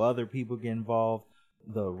couple other people get involved,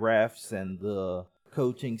 the refs and the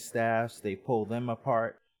coaching staffs, they pull them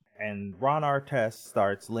apart. and Ron Artest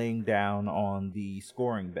starts laying down on the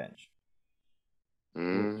scoring bench.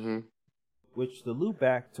 Mm-hmm. Which to loop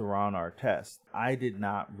back to Ron Artest, I did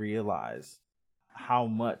not realize how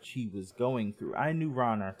much he was going through. I knew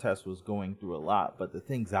Ron Artest was going through a lot, but the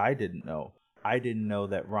things I didn't know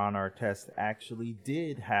that Ron Artest actually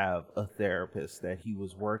did have a therapist that he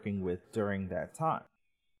was working with during that time.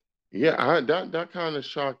 Yeah, that kind of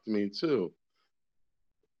shocked me too,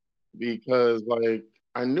 because like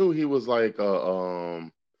I knew he was like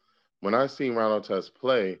when I seen Ron Artest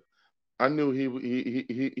play, I knew he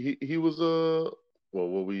was a well,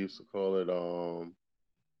 what we used to call it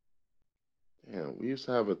damn, we used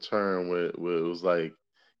to have a term where it was like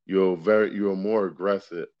you're more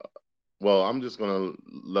aggressive. Well, I'm just gonna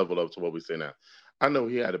level up to what we say now. I know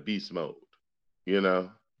he had a beast mode, you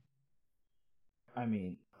know. I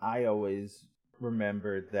mean, I always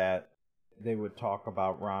remembered that they would talk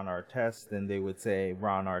about Ron Artest and they would say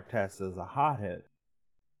Ron Artest is a hothead.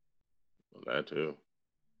 Well, that too.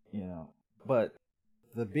 You know, but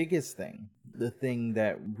the biggest thing, the thing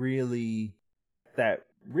that really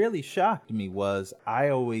shocked me was I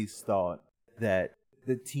always thought that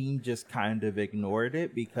the team just kind of ignored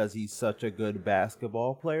it because he's such a good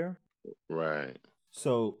basketball player. Right.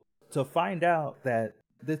 So to find out that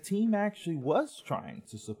the team actually was trying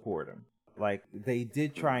to support him, like they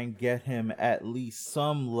did try and get him at least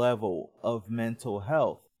some level of mental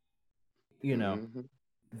health, you know, Mm-hmm.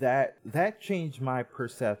 that changed my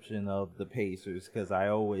perception of the Pacers, because I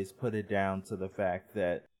always put it down to the fact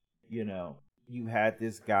that, you know, you had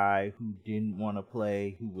this guy who didn't want to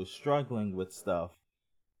play, who was struggling with stuff,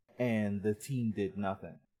 and the team did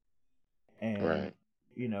nothing. And, Right.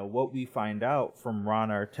 you know, what we find out from Ron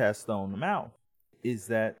Artest's own mouth is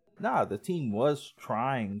that, the team was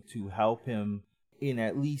trying to help him in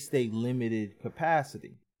at least a limited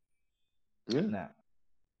capacity. Yeah.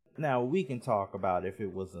 Now we can talk about if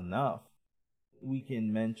it was enough. We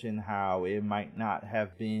can mention how it might not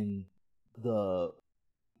have been the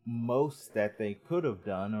most that they could have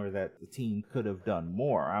done, or that the team could have done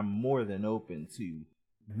more. I'm more than open to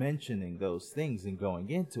mentioning those things and going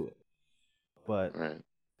into it. But Right.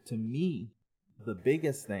 to me, the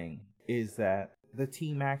biggest thing is that the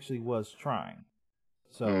team actually was trying.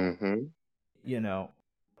 So, Mm-hmm. you know,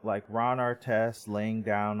 like Ron Artest laying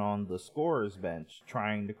down on the scorer's bench,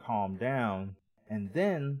 trying to calm down, and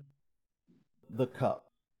then the cup.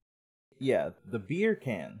 Yeah, the beer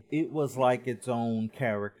can. It was like its own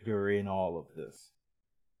character in all of this.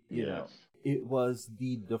 You know, Yes. it was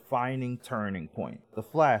the defining turning point, the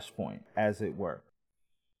flashpoint, as it were.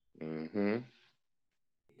 Mm-hmm.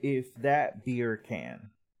 If that beer can,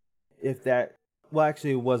 if that, well,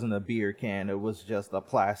 actually, it wasn't a beer can, it was just a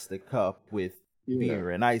plastic cup with Yeah. beer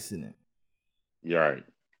and ice in it. You're right.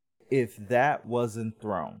 If that wasn't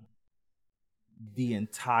thrown, the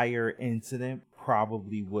entire incident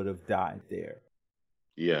probably would have died there.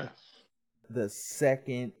 Yes. The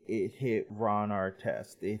second it hit Ron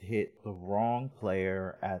Artest, it hit the wrong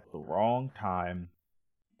player at the wrong time,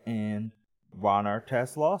 and Ron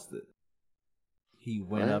Artest lost it. He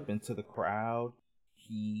went Right. up into the crowd.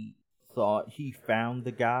 He thought he found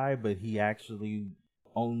the guy, but he actually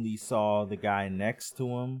only saw the guy next to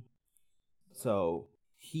him. So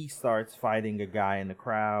he starts fighting a guy in the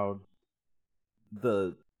crowd.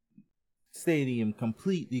 The stadium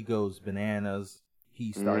completely goes bananas.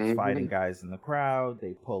 He starts fighting Mm-hmm. guys in the crowd.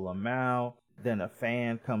 They pull him out. Then a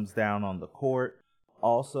fan comes down on the court.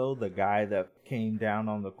 Also, the guy that came down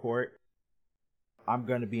on the court, I'm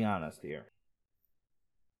going to be honest here.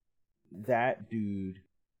 That dude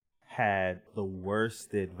had the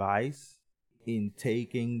worst advice in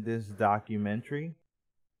taking this documentary,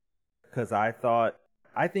 because I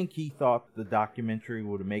think he thought the documentary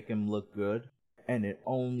would make him look good, and it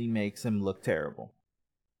only makes him look terrible.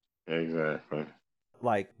 Exactly.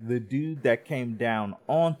 Like the dude that came down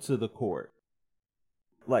onto the court,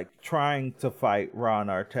 like trying to fight Ron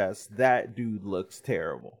Artest, that dude looks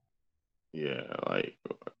terrible. Yeah. Like,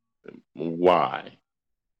 why?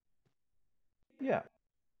 Yeah.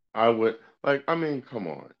 I would like. I mean, come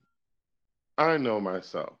on. I know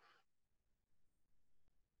myself.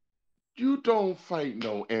 You don't fight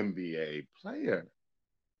no NBA player.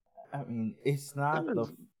 I mean, it's not the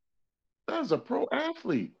That's that's a pro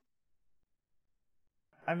athlete.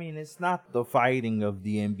 it's not the fighting of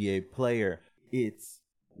the NBA player. It's,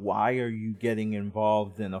 why are you getting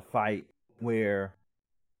involved in a fight where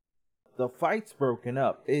the fight's broken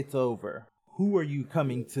up, it's over? Who are you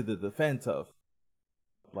coming to the defense of?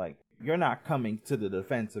 Like, you're not coming to the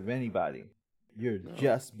defense of anybody. You're No.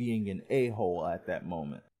 just being an a-hole at that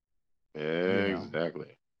moment. You know? Exactly.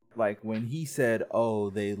 Like when he said, "Oh,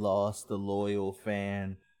 they lost a loyal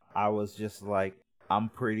fan," I was just like, I'm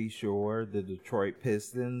pretty sure the Detroit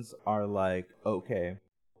Pistons are like, "Okay,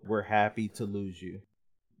 we're happy to lose you.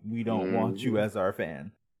 We don't want you Hmm. as our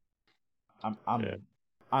fan." I'm Yeah.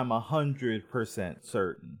 I'm I'm 100%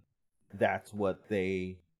 certain that's what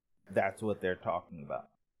they're talking about.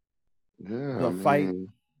 Yeah. I The fight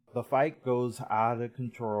mean, the fight goes out of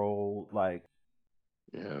control. Like,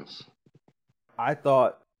 yes. I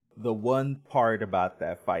thought the one part about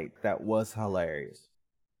that fight that was hilarious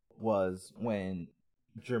was when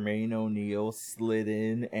Jermaine O'Neal slid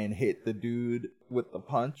in and hit the dude with the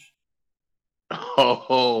punch.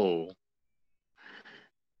 Oh,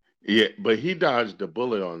 yeah. But he dodged a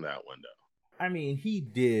bullet on that one, I mean, he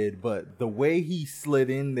did, but the way he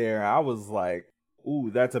slid in there, I was like,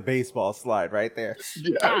 "Ooh, that's a baseball slide right there." though.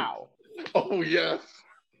 Yes. Pow! Oh, yes.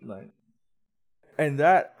 Like, and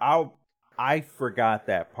that I forgot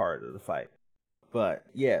that part of the fight. But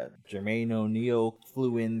yeah, Jermaine O'Neal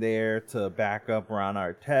flew in there to back up Ron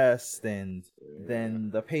Artest, and Yeah.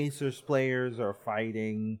 then the Pacers players are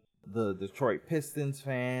fighting the Detroit Pistons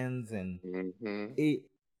fans, and Hmm. it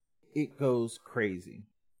it goes crazy,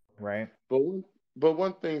 right? But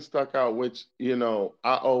one thing stuck out, which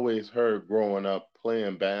I always heard growing up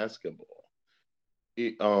playing basketball,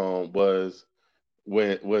 was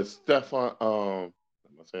when was Stefan am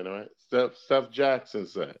I saying it right? Steph Jackson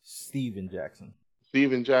said, Steven Jackson.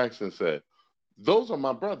 Steven Jackson said, "Those are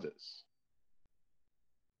my brothers.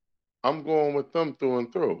 I'm going with them through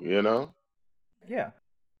and through. Yeah.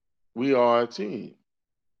 We are a team.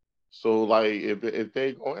 So like if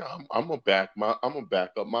they go, I'm gonna back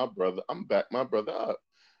up my brother. I'm back my brother up."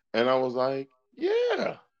 And I was like,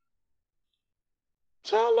 "Yeah,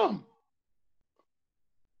 tell them."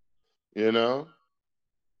 You know,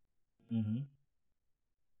 Hmm.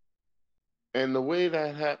 and the way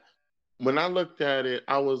that happened, when I looked at it,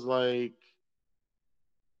 I was like,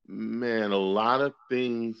 man, a lot of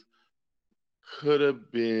things could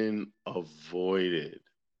have been avoided.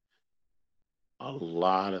 A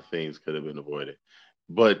lot of things could have been avoided.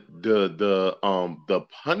 But the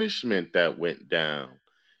punishment that went down,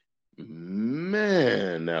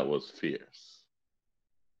 man, that was fierce.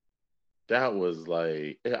 That was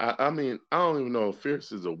like, I mean, I don't even know if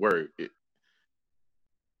fierce is a word.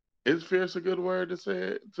 Is fierce a good word to say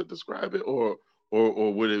it, to describe it, or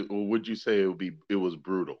would you say it was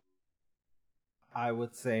brutal? I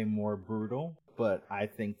would say more brutal, but I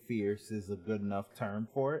think fierce is a good enough term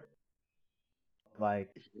for it. Like,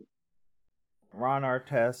 Ron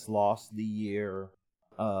Artest lost the year.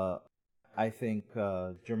 Uh, I think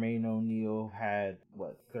Jermaine O'Neal had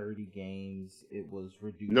what 30 games. It was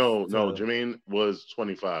No, reduced no, to Jermaine was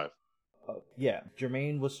 25. yeah.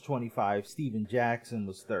 Jermaine was 25. Steven Jackson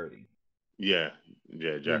was 30. Yeah,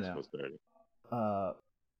 yeah, You Jackson know, was 30. uh,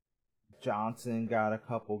 Johnson got a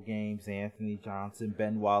couple games. Anthony Johnson,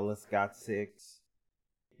 Ben Wallace got 6.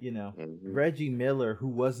 Hmm. Reggie Miller, who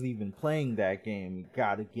wasn't even playing that game,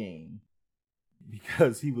 got a game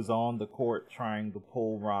because he was on the court trying to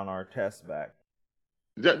pull Ron Artest back.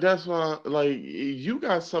 That's why, like, you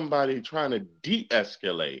got somebody trying to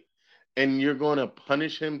de-escalate, and you're going to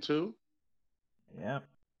punish him too. Yeah.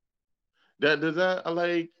 That does that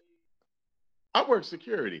like I work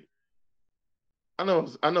security. I know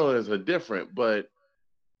it's a different, but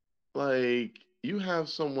like you have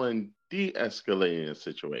someone de-escalating a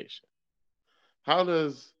situation. How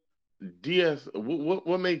does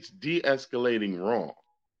what makes de-escalating wrong?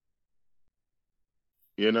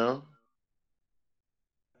 You know,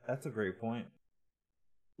 That's a great point.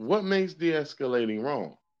 what makes de-escalating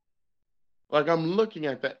wrong? Like I'm looking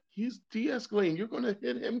at that, he's de-escalating. You're gonna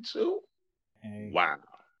hit him too? Hey, Wow,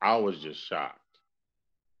 I was just shocked.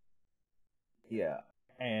 yeah.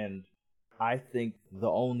 And I think the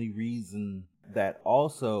only reason that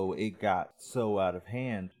also it got so out of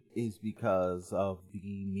hand is because of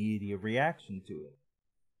the media reaction to it.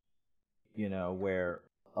 Where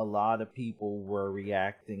a lot of people were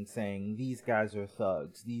reacting saying these guys are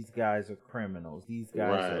thugs, these guys are criminals, these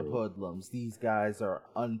guys are Right. hoodlums, these guys are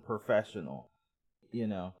unprofessional, you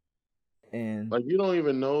know. And Like you don't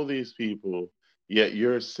even know these people, yet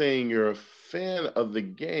you're saying you're a fan of the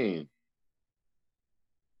game.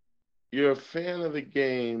 You're a fan of the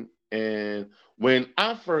game. And when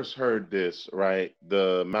I first heard this, right,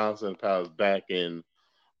 the Mountains and Palace back in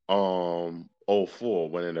 '04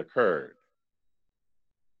 when it occurred,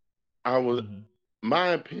 I was mhm, my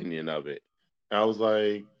opinion of it. I was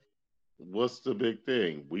like, what's the big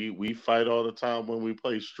thing? We fight all the time when we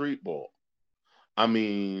play street ball. I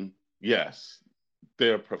mean, yes,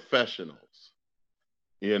 they're professionals,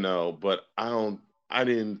 but I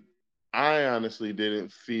didn't. I honestly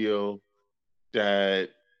didn't feel that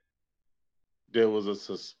there was a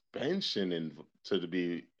suspension in to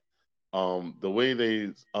be the way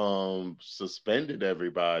they suspended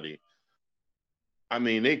everybody. I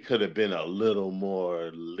mean, they could have been a little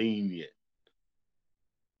more lenient,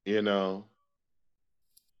 you know.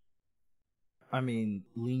 I mean,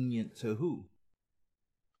 lenient to who?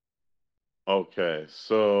 Okay,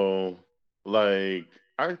 so like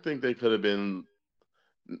I think they could have been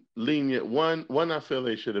lenient. One I feel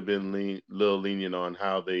they should have been little lenient on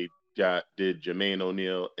how they did Jermaine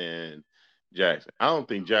O'Neal and Jackson. I don't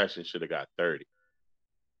think Jackson should have got 30.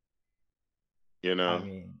 You I know.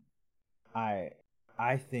 mean, I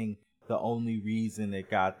I think the only reason it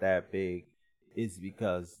got that big is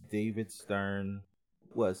because David Stern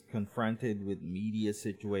was confronted with media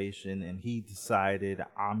situation and he decided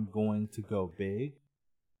I'm going to go big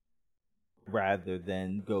rather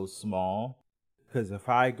than go small, because if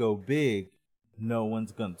I go big, no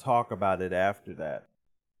one's going to talk about it after that.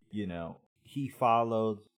 You know, he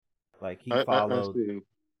followed he I followed. see.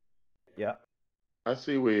 Yeah. I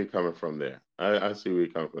see where you're coming from there. I see where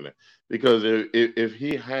you're coming from there. Because if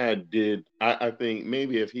he had did, I think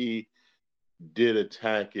maybe if he did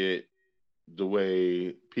attack it the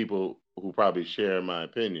way people who probably share my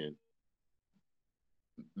opinion,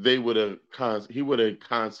 they would have he would have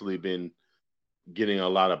constantly been getting a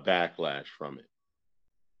lot of backlash from it.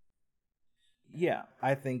 Yeah,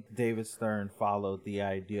 I think David Stern followed the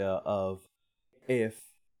idea of, if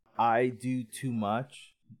I do too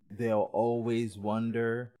much, they'll always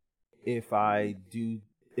wonder if I do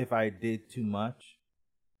if I did too much.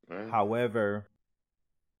 Right. However,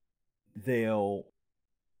 they'll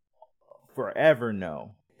forever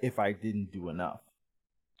know if I didn't do enough.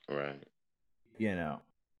 Right. You know,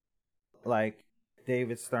 like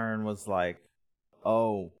David Stern was like,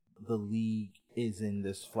 "Oh, the league is in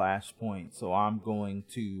this flashpoint, so I'm going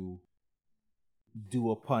to do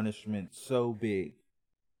a punishment so big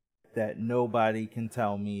that nobody can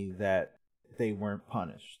tell me that they weren't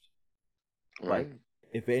punished." Right. Like,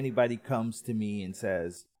 if anybody comes to me and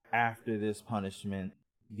says, after this punishment,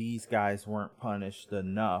 these guys weren't punished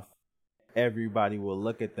enough, everybody will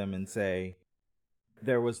look at them and say,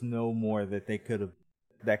 there was no more that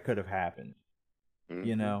could have happened. You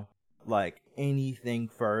Mm-hmm. know? Like, anything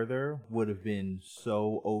further would have been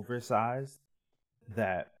so oversized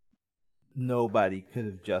that nobody could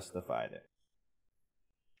have justified it.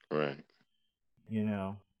 Right. You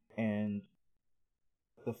know? And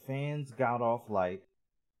the fans got off light,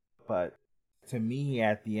 but to me,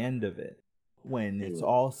 at the end of it, when it's Yeah.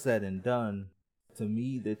 all said and done, to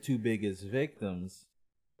me, the two biggest victims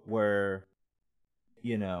were,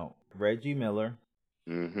 Reggie Miller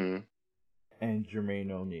Mm-hmm. and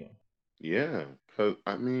Jermaine O'Neal. Yeah. Cause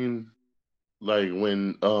I mean, like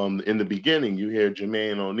when in the beginning you hear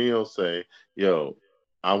Jermaine O'Neal say, "Yo,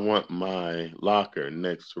 I want my locker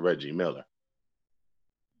next to Reggie Miller,"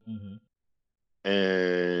 Mm-hmm.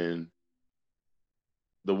 and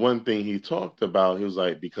the one thing he talked about, he was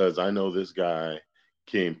like, "Because I know this guy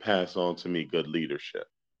can pass on to me good leadership,"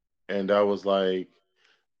 and I was like,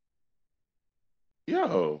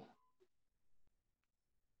 "Yo,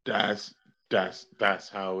 that's that's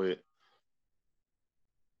how it."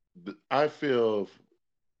 I feel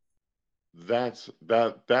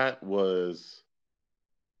that was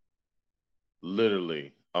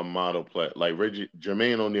literally a model play. Like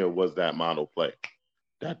Jermaine O'Neal was that model play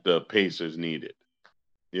that the Pacers needed,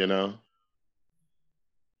 you know,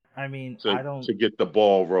 I mean, to get the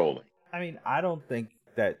ball rolling. I don't think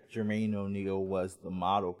that Jermaine O'Neal was the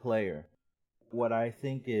model player. What I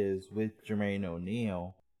think is, with Jermaine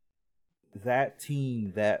O'Neal, that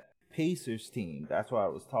team, that Pacers team, that's what I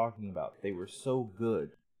was talking about. They were so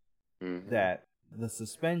good Mm-hmm. that the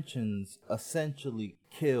suspensions essentially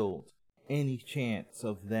killed any chance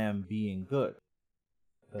of them being good.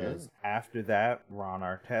 Yeah. Because after that, Ron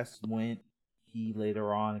Artest went. He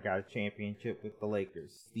later on got a championship with the Lakers.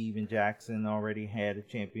 Steven Jackson already had a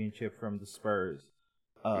championship from the Spurs.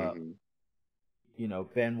 Uh, Mm-hmm.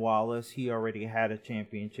 Ben Wallace, he already had a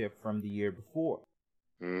championship from the year before.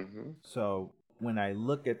 Mm-hmm. So when I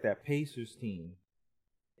look at that Pacers team,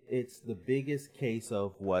 it's the biggest case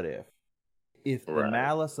of what if. If the Right.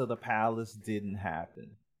 malice of the palace didn't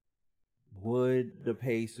happen, would the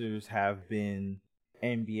Pacers have been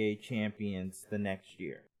NBA champions the next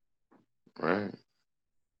year? Right.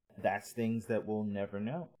 That's things that we'll never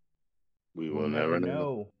know. We We'll will never never know.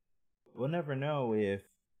 know. We'll never know if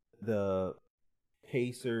the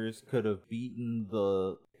Pacers could have beaten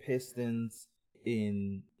the Pistons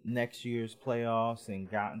in next year's playoffs and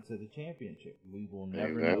gotten to the championship. We will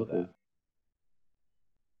never know Exactly. that.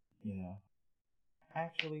 You know,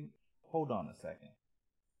 actually, hold on a second.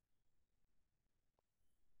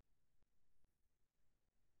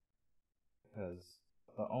 Because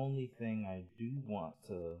the only thing I do want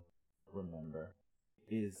to remember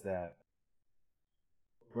is that,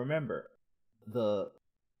 remember, the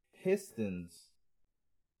Pistons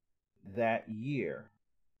that year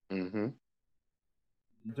Mm-hmm.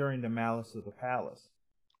 during the Malice of the Palace,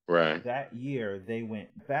 Right. that year they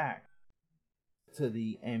went back to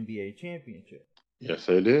the NBA championship Yes,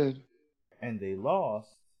 they did. and they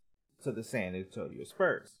lost to the San Antonio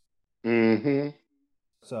Spurs. Mm-hmm.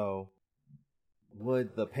 So,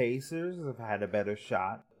 would the Pacers have had a better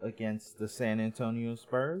shot against the San Antonio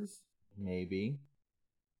Spurs? Maybe.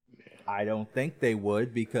 I don't think they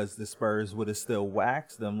would, because the Spurs would have still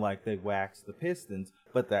waxed them like they waxed the Pistons,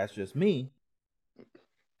 but that's just me.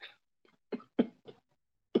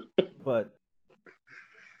 But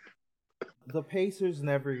the Pacers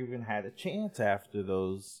never even had a chance after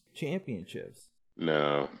those championships.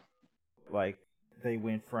 No. Like, they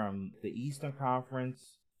went from the Eastern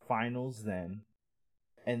Conference Finals then,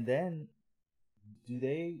 and then do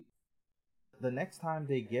they, the next time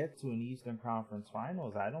they get to an Eastern Conference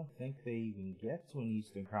Finals, I don't think they even get to an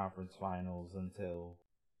Eastern Conference Finals until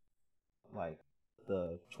like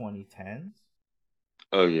the 2010s,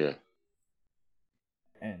 Oh yeah.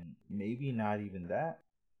 and maybe not even that.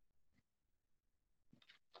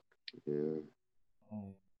 Yeah.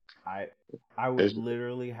 Um, I I would It's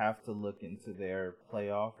literally have to look into their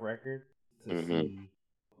playoff record to mm-hmm. see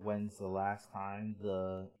when's the last time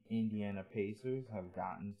the Indiana Pacers have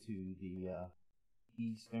gotten to the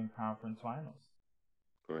Eastern Conference Finals,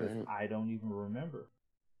 because Right. I don't even remember.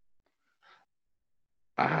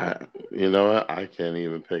 I you know what? I can't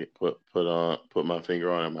even put my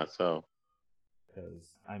finger on it myself.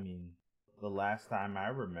 Because I mean, the last time I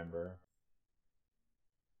remember,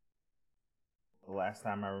 the last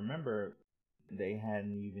time I remember, they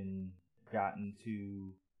hadn't even gotten to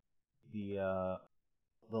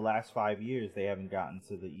the last 5 years. They haven't gotten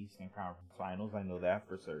to the Eastern Conference Finals. I know that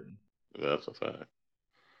for certain. That's a fact.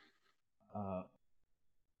 Uh,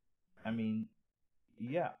 I mean,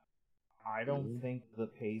 yeah, I don't Mm-hmm. think the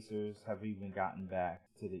Pacers have even gotten back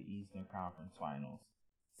to the Eastern Conference Finals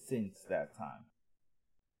since that time.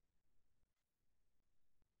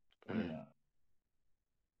 You Right. know,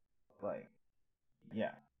 like,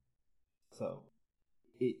 yeah. So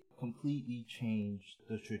it completely changed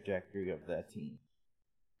the trajectory of that team.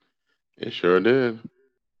 It sure did.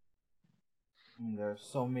 I mean, there are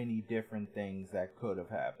so many different things that could have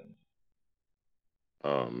happened.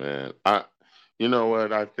 Oh man. You know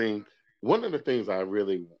what? I think one of the things I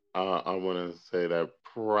want to say that it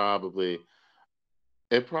probably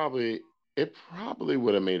it probably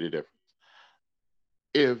would have made a difference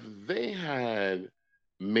if they had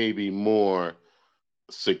maybe more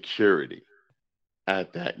security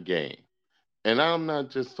at that game. And I'm not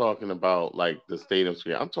just talking about like the stadium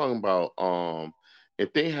security. I'm talking about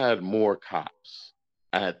if they had more cops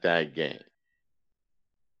at that game.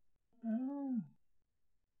 Mm,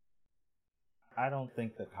 I don't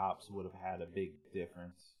think the cops would have had a big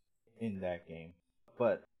difference in that game.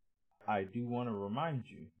 But I do want to remind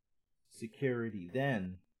you, security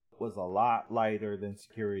then was a lot lighter than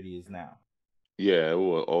security is now. Yeah, it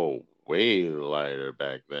was way lighter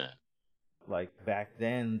back then. Like back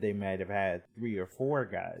then, they might have had 3 or 4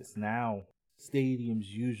 guys. Now, stadiums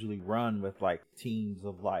usually run with like teams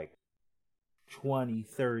of like 20,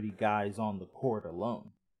 30 guys on the court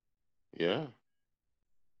alone. Yeah.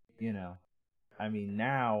 You know, I mean,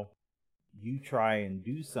 now you try and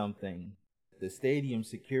do something, the stadium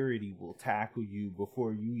security will tackle you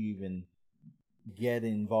before you even get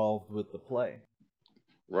involved with the play.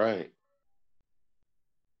 Right.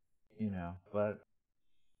 But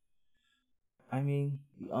I mean,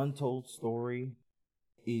 the Untold story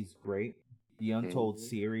is great. The Untold Hmm.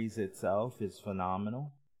 series itself is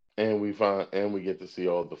phenomenal. And we get to see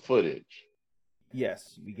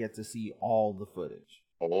Yes, we get to see all the footage.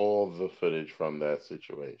 all the footage from that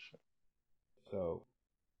situation. So,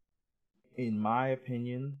 in my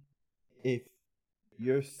opinion, if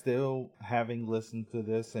you're still having listened to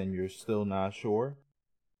this and you're still not sure,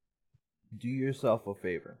 do yourself a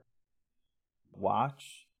favor.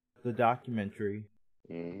 Watch the documentary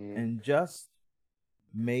Hmm. and just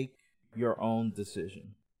make your own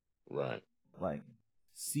decision. Right. Like,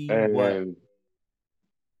 see what. And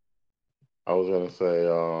I was gonna say,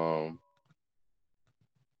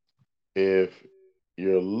 if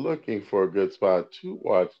you're looking for a good spot to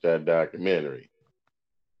watch that documentary,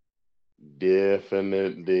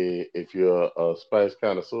 definitely, if you're a spice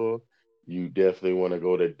connoisseur, you definitely want to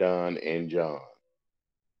go to Don and John.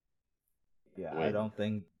 Yeah, Wait. I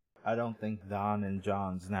don't think Don and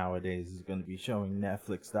John's nowadays is going to be showing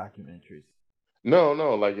Netflix documentaries. No,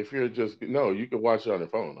 no. Like if you're just no, you can watch it on your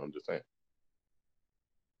phone. I'm just saying.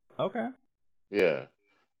 Okay. Yeah.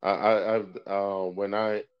 I've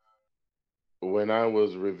when I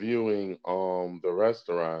was reviewing the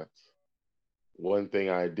restaurants, one thing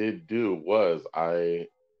I did do was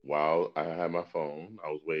while I had my phone, I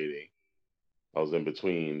was waiting. I was in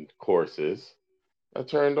between courses. I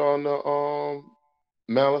turned on the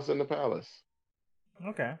Malice in the Palace,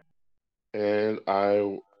 Okay. and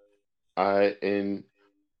I in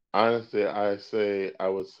honestly I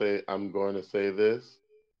would say I'm going to say this.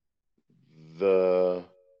 The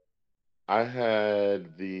I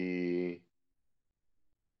had the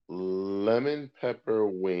lemon pepper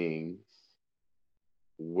wings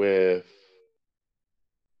with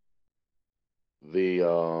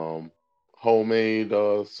the homemade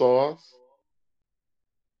sauce.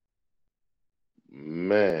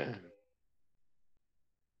 Man,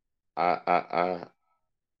 I I I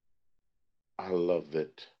I loved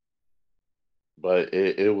it. But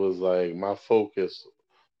it was like my focus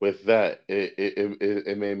with that,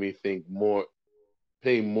 it made me think more,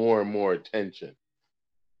 pay more and more attention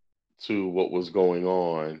to what was going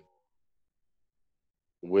on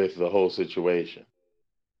with the whole situation.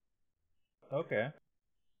 Okay.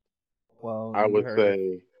 Well, I you would heard it.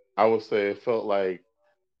 say, I would say it felt like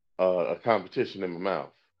a competition in my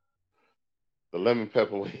mouth. The lemon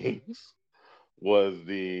pepper wings was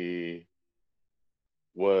the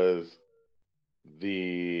was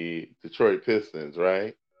the Detroit Pistons,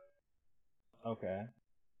 right? Okay.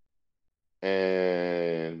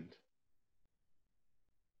 And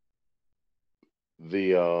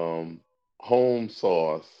the home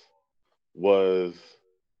sauce was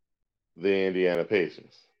the Indiana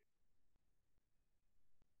Pacers.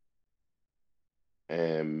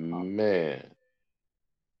 Uh, And man,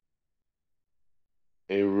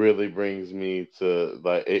 it really brings me to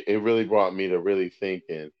like it really brought me to really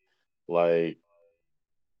thinking like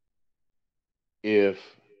if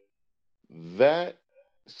that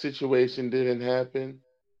situation didn't happen,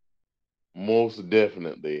 most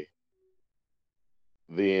definitely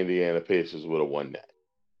the Indiana Pacers would have won that.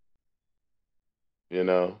 You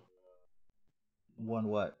know? Won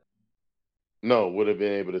what? No, would have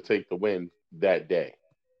been able to take the win that day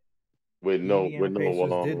The with Indiana no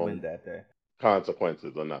Pacers did win that day.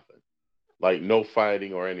 consequences or nothing. Like no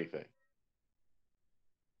fighting or anything.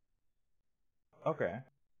 Okay.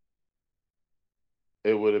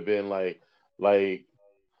 It would have been like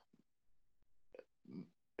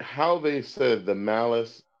how they said the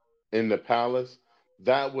malice in the palace,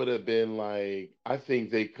 that would have been like I think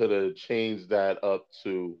they could have changed that up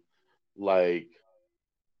to like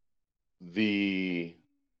the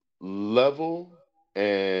level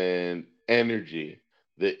and energy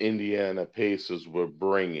the Indiana Pacers were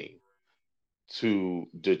bringing to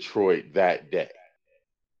Detroit that day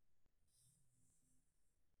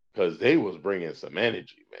because they was bringing some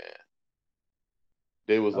energy, man.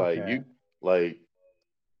 They was like Okay. you like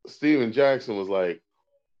Steven Jackson was like,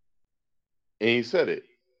 and he said it.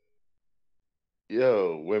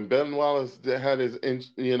 Yo, when Ben Wallace had his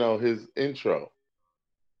intro,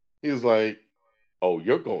 he was like, "Oh,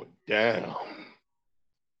 you're going down."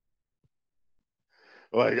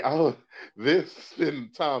 Like there's been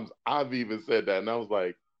times I've even said that, and I was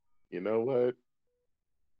like, you know what?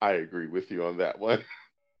 I agree with you on that one.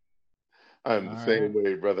 I'm All the right. same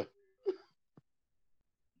way, brother.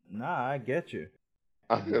 Nah, I get you.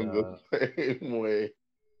 I And am the same way.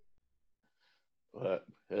 But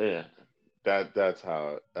yeah, that's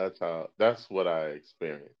what I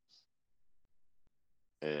experienced,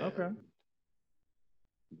 okay. and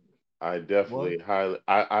I Well, definitely highly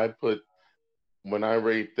I put when I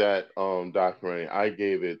rate that documentary, I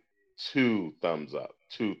gave it two thumbs up.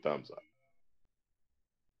 Two thumbs up.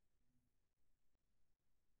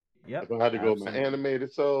 yep, If I had to go with my absolutely.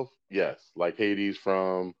 animated self, yes, like Hades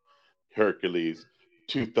from Hercules,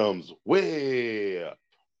 two thumbs way up.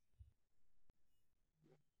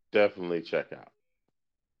 Definitely check out.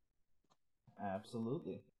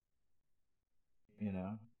 Absolutely. You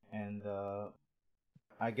know, and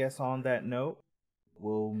I guess on that note,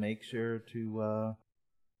 we'll make sure to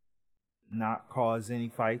not cause any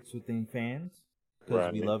fights with any fans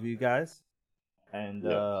because we Right. love you guys. And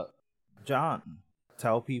Yes. John,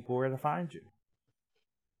 tell people where to find you.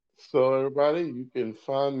 So everybody, you can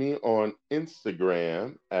find me on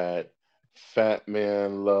Instagram at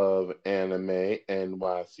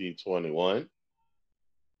FatmanLoveAnimeNYC21.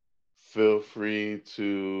 Feel free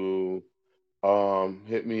to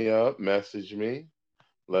hit me up, message me.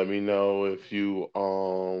 Let me know if you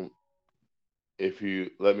if you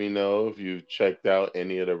let me know if you checked out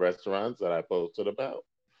any of the restaurants that I posted about.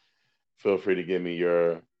 Feel free to give me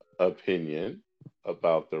your opinion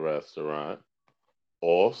about the restaurant.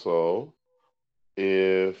 Also,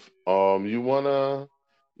 if you wanna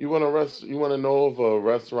know of a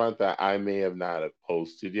restaurant that I may have not have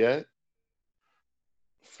posted yet,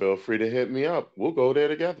 feel free to hit me up. We'll go there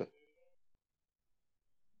together.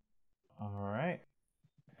 All right.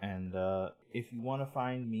 And if you want to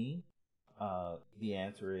find me, the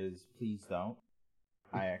answer is please don't.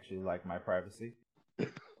 I actually like my privacy.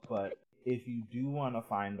 But if you do want to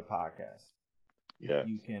find the podcast, Yes.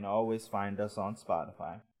 you can always find us on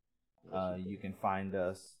Spotify. You can find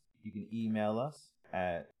us, you can email us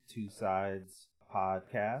at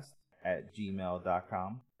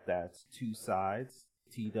twosidespodcast@gmail.com. That's two sides,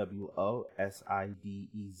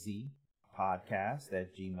 TWOSIDEZ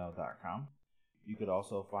podcast@gmail.com. You could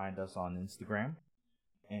also find us on Instagram.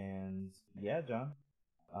 And yeah, John,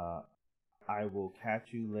 uh, I will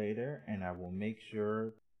catch you later, and I will make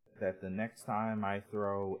sure that the next time I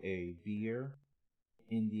throw a beer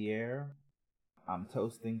in the air, I'm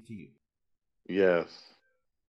toasting to you. Yes.